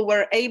people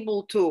were able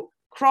to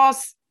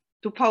cross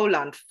to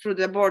Poland through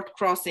the border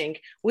crossing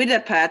with a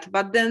pet,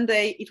 but then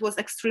it was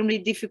extremely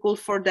difficult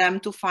for them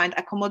to find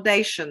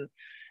accommodation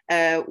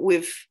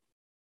with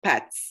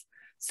pets.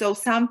 So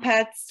some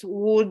pets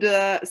were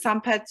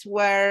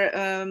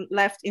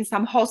left in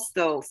some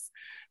hostels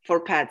for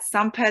pets.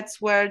 Some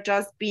pets were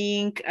just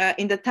being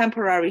in the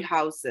temporary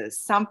houses.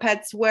 Some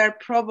pets were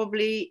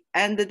probably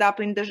ended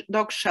up in the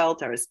dog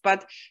shelters.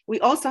 But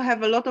we also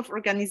have a lot of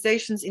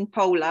organizations in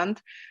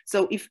Poland.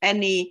 So if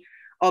any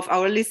of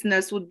our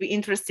listeners would be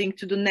interested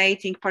to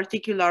donating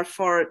particular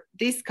for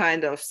this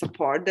kind of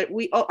support, that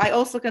I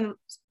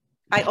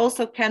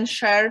also can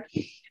share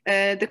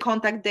the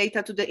contact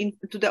data to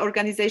the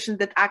organizations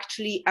that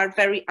actually are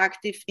very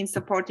active in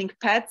supporting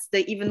pets.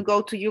 They even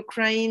go to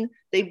Ukraine.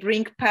 They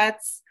bring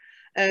pets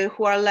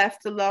who are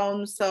left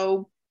alone.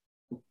 So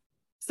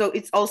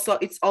it's also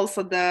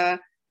the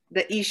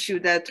issue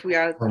that we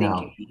are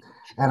thinking.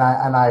 And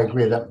I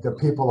agree that the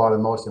people are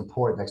the most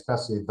important,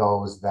 especially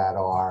those that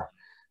are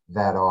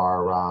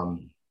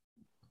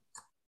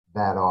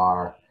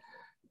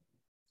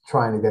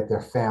trying to get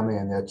their family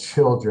and their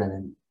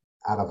children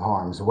out of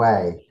harm's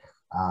way.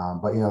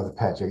 But the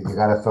pets, you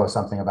got to throw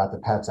something about the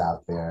pets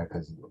out there,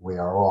 because we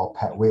are all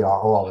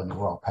in the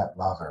world pet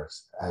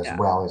lovers as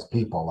well as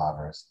people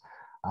lovers.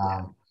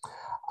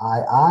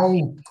 I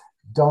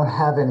don't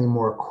have any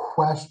more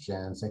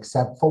questions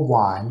except for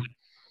one,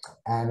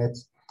 and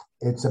it's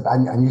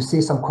and you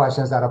see some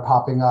questions that are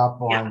popping up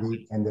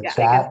in the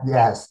chat.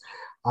 Yes.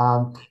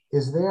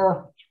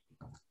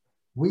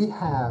 We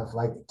have,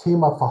 like,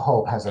 Team Up for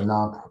Hope has a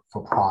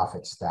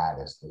non-for-profit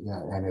status,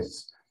 and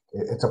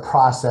it's a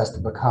process to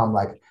become,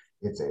 like,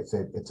 it's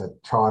a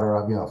charter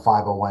of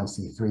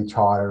 501c3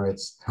 charter.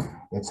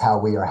 It's how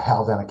we are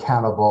held and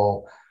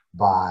accountable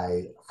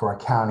for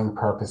accounting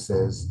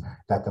purposes,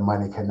 that the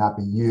money cannot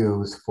be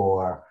used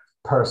for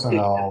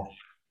personal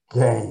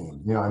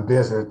gain. In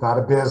business, it's not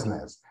a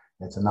business,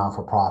 it's a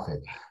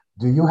non-for-profit.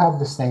 Do you have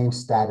the same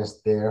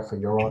status there for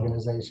your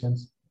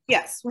organizations?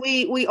 Yes,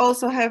 we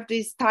also have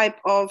this type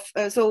of,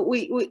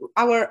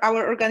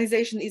 our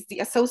organization is the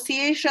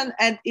association,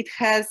 and it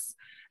has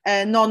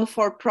a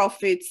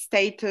non-for-profit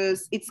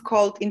status. It's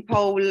called in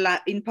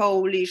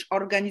Polish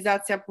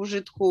Organizacja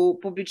Pożytku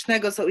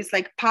Publicznego, so it's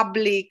like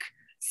public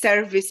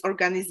service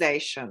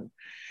organization.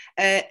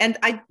 And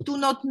I do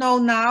not know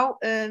now,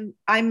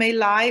 I may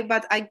lie,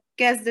 but I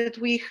guess that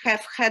we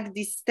have had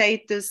this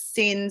status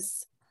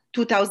since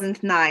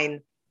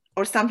 2009.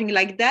 Or something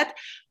like that.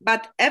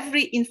 But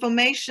every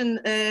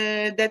information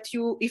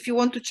if you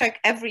want to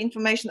check every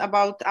information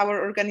about our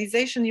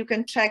organization, you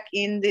can check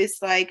in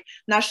this, like,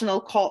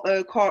 National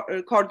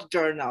Court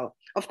Journal.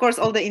 Of course,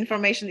 all the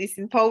information is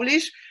in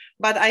Polish,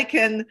 but I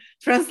can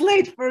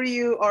translate for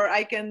you, or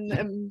I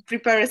can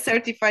prepare a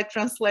certified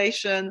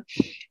translation.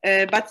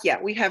 But yeah,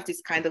 we have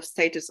this kind of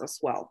status as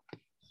well.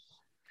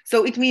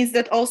 So it means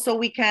that also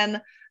we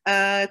can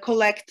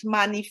collect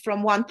money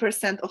from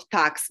 1% of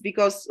tax,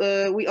 because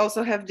we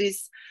also have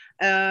this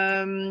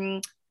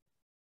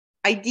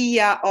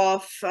idea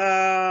of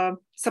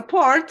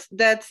support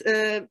that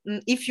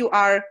if you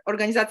are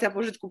Organizacja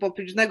Pożytku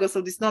Publicznego, so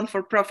this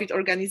non-for-profit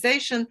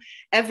organization,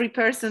 every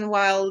person,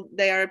 while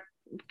they are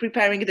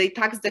preparing their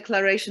tax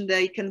declaration,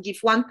 they can give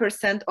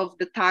 1% of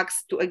the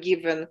tax to a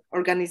given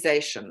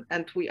organization,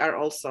 and we are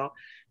also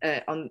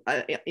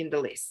in the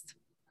list.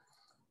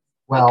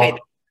 Well, okay.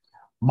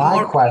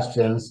 My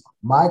questions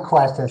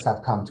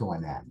have come to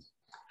an end.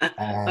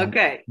 And,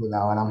 okay.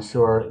 And I'm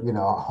sure,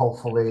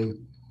 hopefully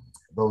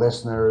the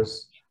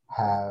listeners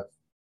have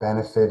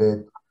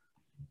benefited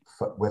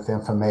with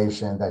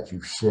information that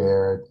you've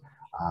shared.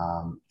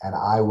 And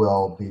I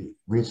will be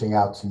reaching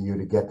out to you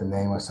to get the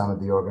name of some of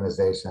the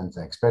organizations,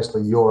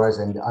 especially yours,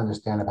 and to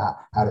understand about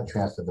how to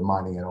transfer the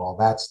money and all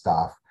that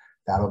stuff.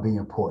 That'll be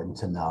important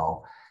to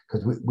know,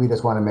 because we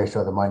just want to make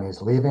sure the money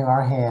is leaving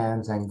our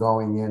hands and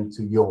going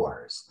into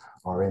yours,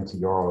 or into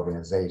your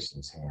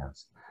organization's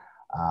hands.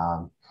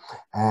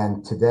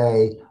 And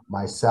today,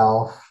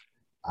 myself,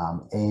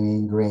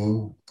 Amy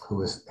Green,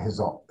 who is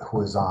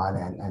on,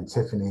 and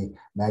Tiffany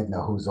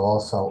Megna, who's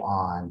also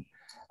on,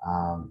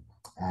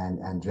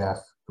 and Jeff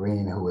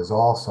Green, who is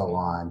also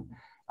on.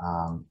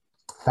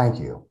 Thank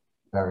you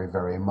very,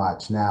 very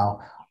much.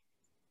 Now,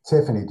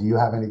 Tiffany, do you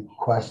have any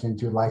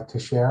questions you'd like to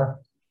share?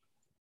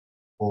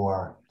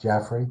 Or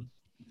Jeffrey?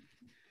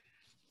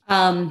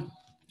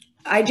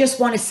 I just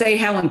want to say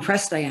how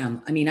impressed I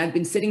am. I mean, I've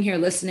been sitting here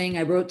listening.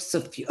 I wrote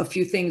a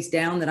few things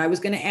down that I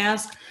was going to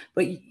ask,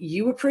 but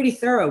you were pretty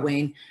thorough,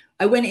 Wayne.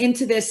 I went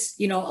into this,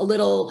 a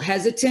little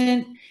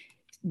hesitant,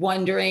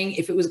 wondering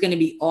if it was going to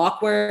be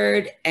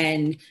awkward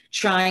and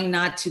trying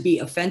not to be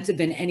offensive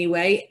in any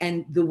way.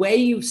 And the way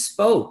you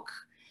spoke,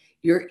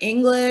 your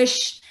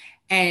English,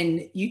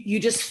 and you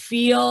just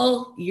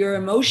feel your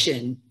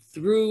emotion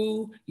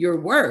through your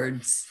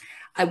words.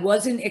 I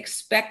wasn't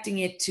expecting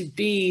it to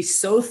be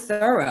so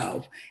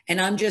thorough,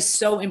 and I'm just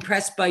so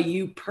impressed by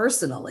you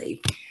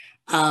personally.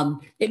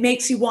 It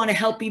makes you want to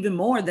help even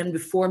more than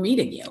before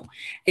meeting you.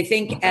 I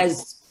think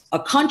as a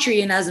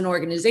country and as an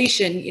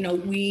organization,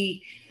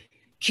 we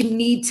can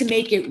need to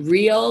make it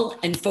real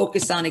and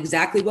focus on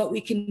exactly what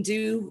we can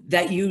do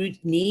that you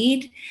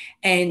need.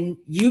 And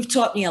you've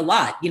taught me a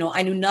lot.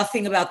 I knew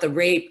nothing about the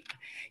rape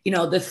you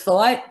know, the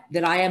thought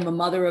that I am a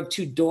mother of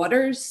 2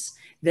 daughters,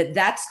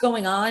 that's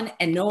going on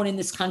and no one in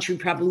this country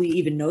probably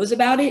even knows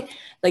about it.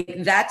 Like,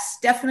 that's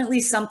definitely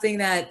something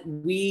that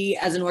we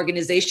as an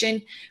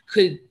organization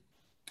could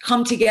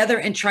come together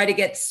and try to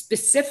get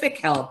specific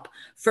help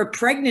for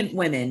pregnant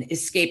women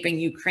escaping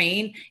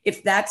Ukraine,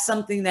 if that's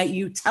something that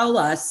you tell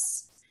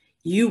us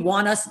you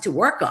want us to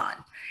work on.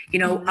 You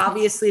know,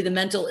 obviously the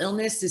mental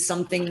illness is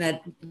something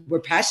that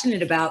we're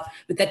passionate about,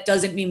 but that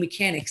doesn't mean we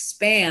can't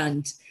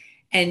expand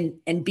and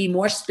be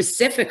more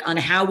specific on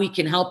how we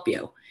can help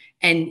you.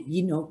 And,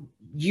 you know,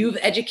 you've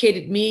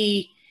educated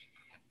me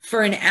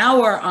for an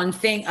hour on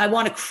things. I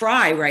want to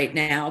cry right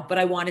now, but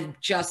I want to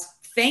just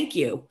thank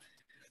you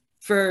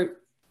for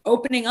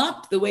opening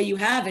up the way you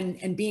have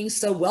and being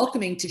so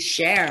welcoming to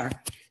share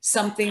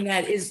something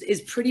that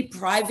is pretty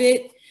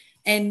private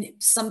and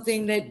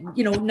something that,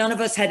 you know, none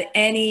of us had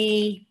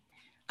any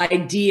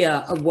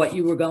idea of what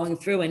you were going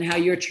through and how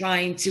you're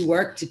trying to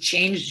work to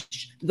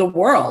change the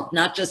world,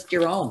 not just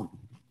your own.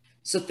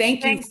 So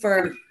thank you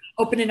for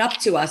opening up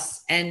to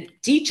us and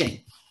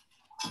teaching.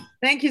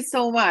 Thank you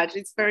so much.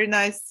 It's very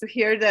nice to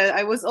hear that.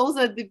 I was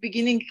also at the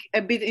beginning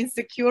a bit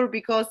insecure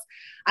because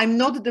I'm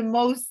not the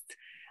most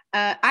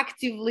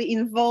actively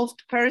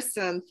involved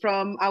person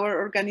from our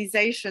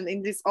organization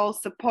in this all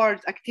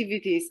support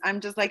activities. I'm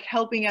just like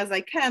helping as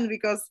I can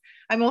because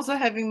I'm also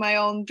having my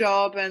own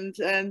job and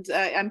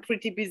I'm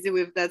pretty busy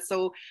with that.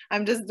 So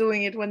I'm just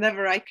doing it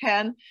whenever I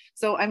can.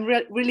 So I'm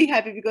really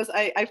happy because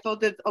I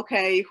thought that,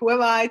 okay, who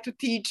am I to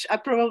teach?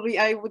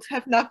 I would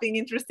have nothing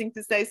interesting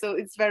to say. So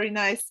it's very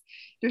nice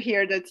to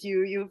hear that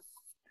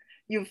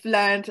you've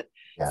learned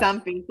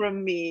something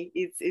from me.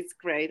 It's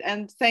great.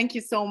 And thank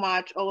you so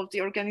much, all of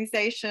the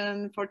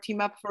organization, for Team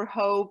Up for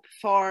Hope,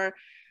 for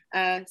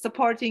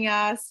supporting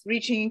us,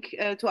 reaching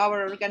to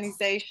our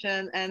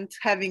organization and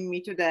having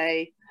me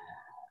today.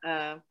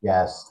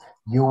 Yes,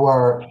 you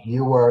were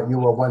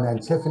one,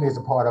 and Tiffany is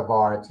a part of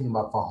our Team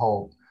Up for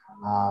Hope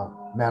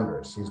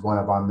members. She's one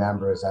of our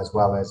members, as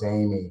well as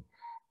Amy.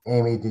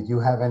 Amy, did you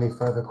have any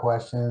further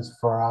questions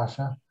for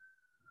Asha?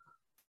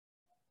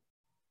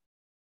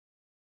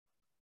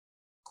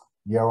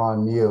 You're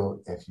on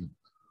mute if you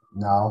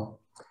know.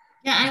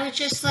 Yeah, I would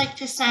just like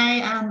to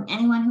say,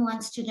 anyone who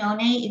wants to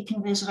donate, you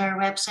can visit our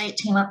website,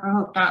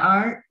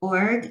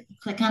 teamupforhope.org,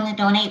 click on the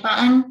donate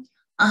button.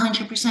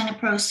 100% of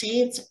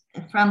proceeds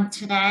from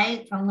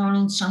today, from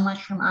learning so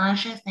much from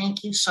Asha,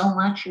 thank you so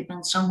much. You've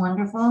been so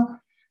wonderful.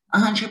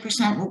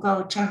 100% will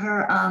go to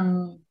her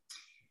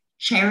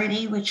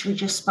charity, which we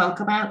just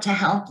spoke about, to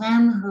help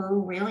them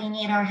who really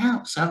need our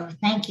help. So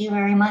thank you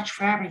very much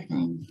for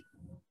everything.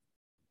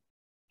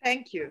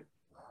 Thank you.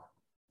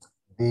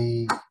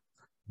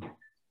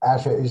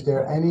 Asha, is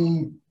there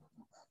any,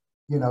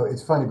 you know,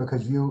 it's funny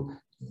because you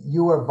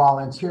were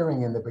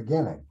volunteering in the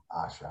beginning,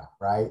 Asha,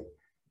 right?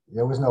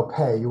 There was no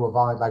pay. You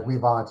were like we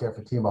volunteer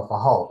for Team Up for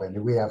Hope, and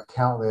we have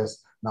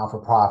countless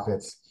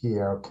not-for-profits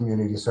here,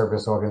 community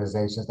service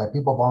organizations that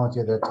people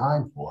volunteer their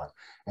time for.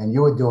 And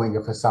you were doing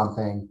it for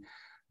something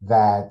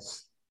that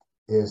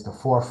is the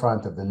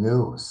forefront of the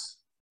news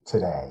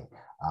today.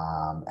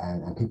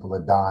 And people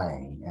are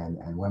dying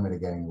and women are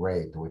getting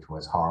raped, which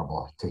was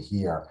horrible to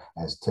hear,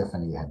 as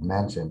Tiffany had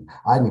mentioned.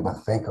 I didn't even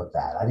think of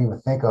that. I didn't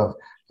even think of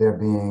there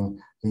being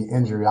the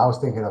injury. I was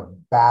thinking of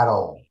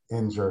battle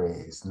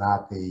injuries,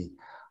 not the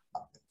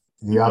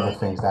other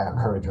things that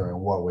occur during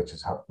war, which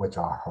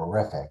are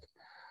horrific.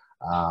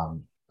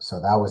 So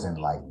that was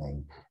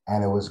enlightening.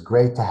 And it was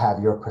great to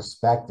have your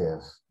perspective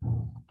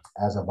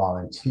as a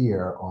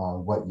volunteer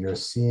on what you're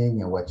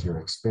seeing and what you're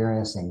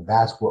experiencing.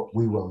 That's what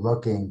we were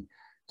looking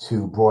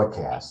to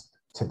broadcast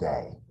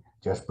today.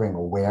 Just bring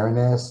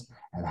awareness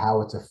and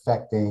how it's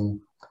affecting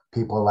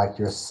people like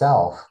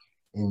yourself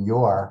in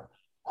your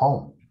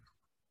home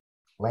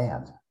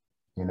land,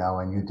 you know,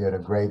 and you did a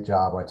great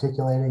job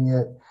articulating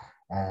it.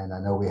 And I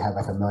know we had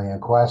like a million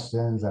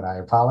questions, and I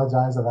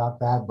apologize about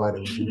that, but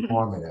it was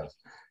informative.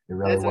 It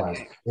really was.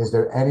 Okay. Is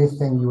there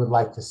anything you would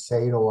like to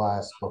say to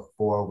us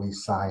before we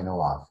sign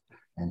off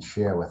and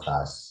share with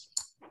us?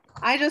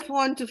 I just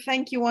want to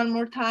thank you one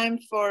more time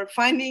for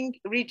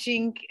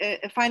reaching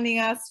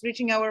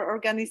our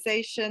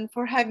organization,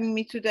 for having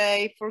me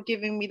today, for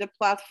giving me the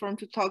platform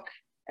to talk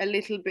a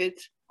little bit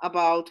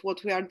about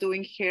what we are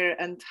doing here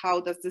and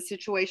how does the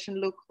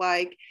situation look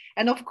like.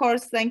 And of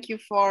course, thank you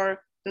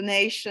for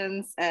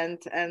donations and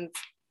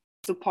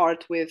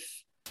support with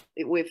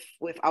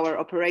our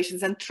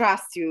operations and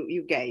trust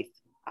you gave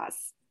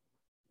us.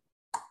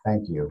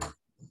 Thank you.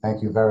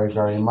 Thank you very,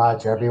 very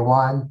much,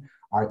 everyone.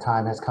 Our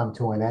time has come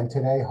to an end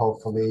today.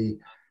 Hopefully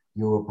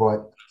you have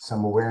brought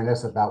some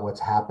awareness about what's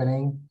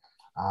happening,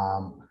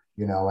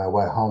 you know, and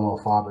what Homo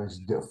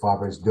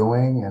Faber is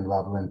doing in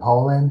Lublin,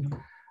 Poland,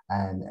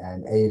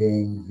 and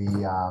aiding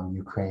the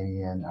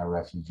Ukrainian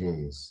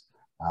refugees.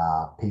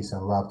 Peace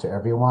and love to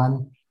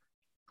everyone.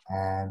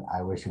 And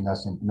I wish you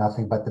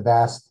nothing but the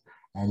best.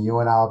 And you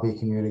and I will be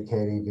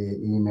communicating via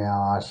email,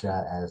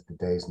 Asha, as the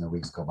days and the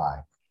weeks go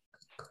by.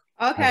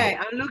 Okay,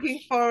 I'm looking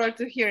forward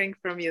to hearing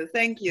from you.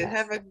 Thank you. Yes.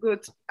 Have a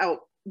good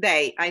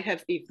day. I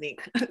have evening.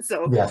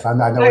 So Yes, I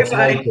know it's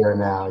late here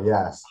now.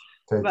 Yes.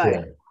 Take Bye.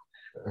 care.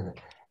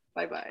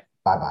 Bye-bye.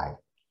 Bye-bye.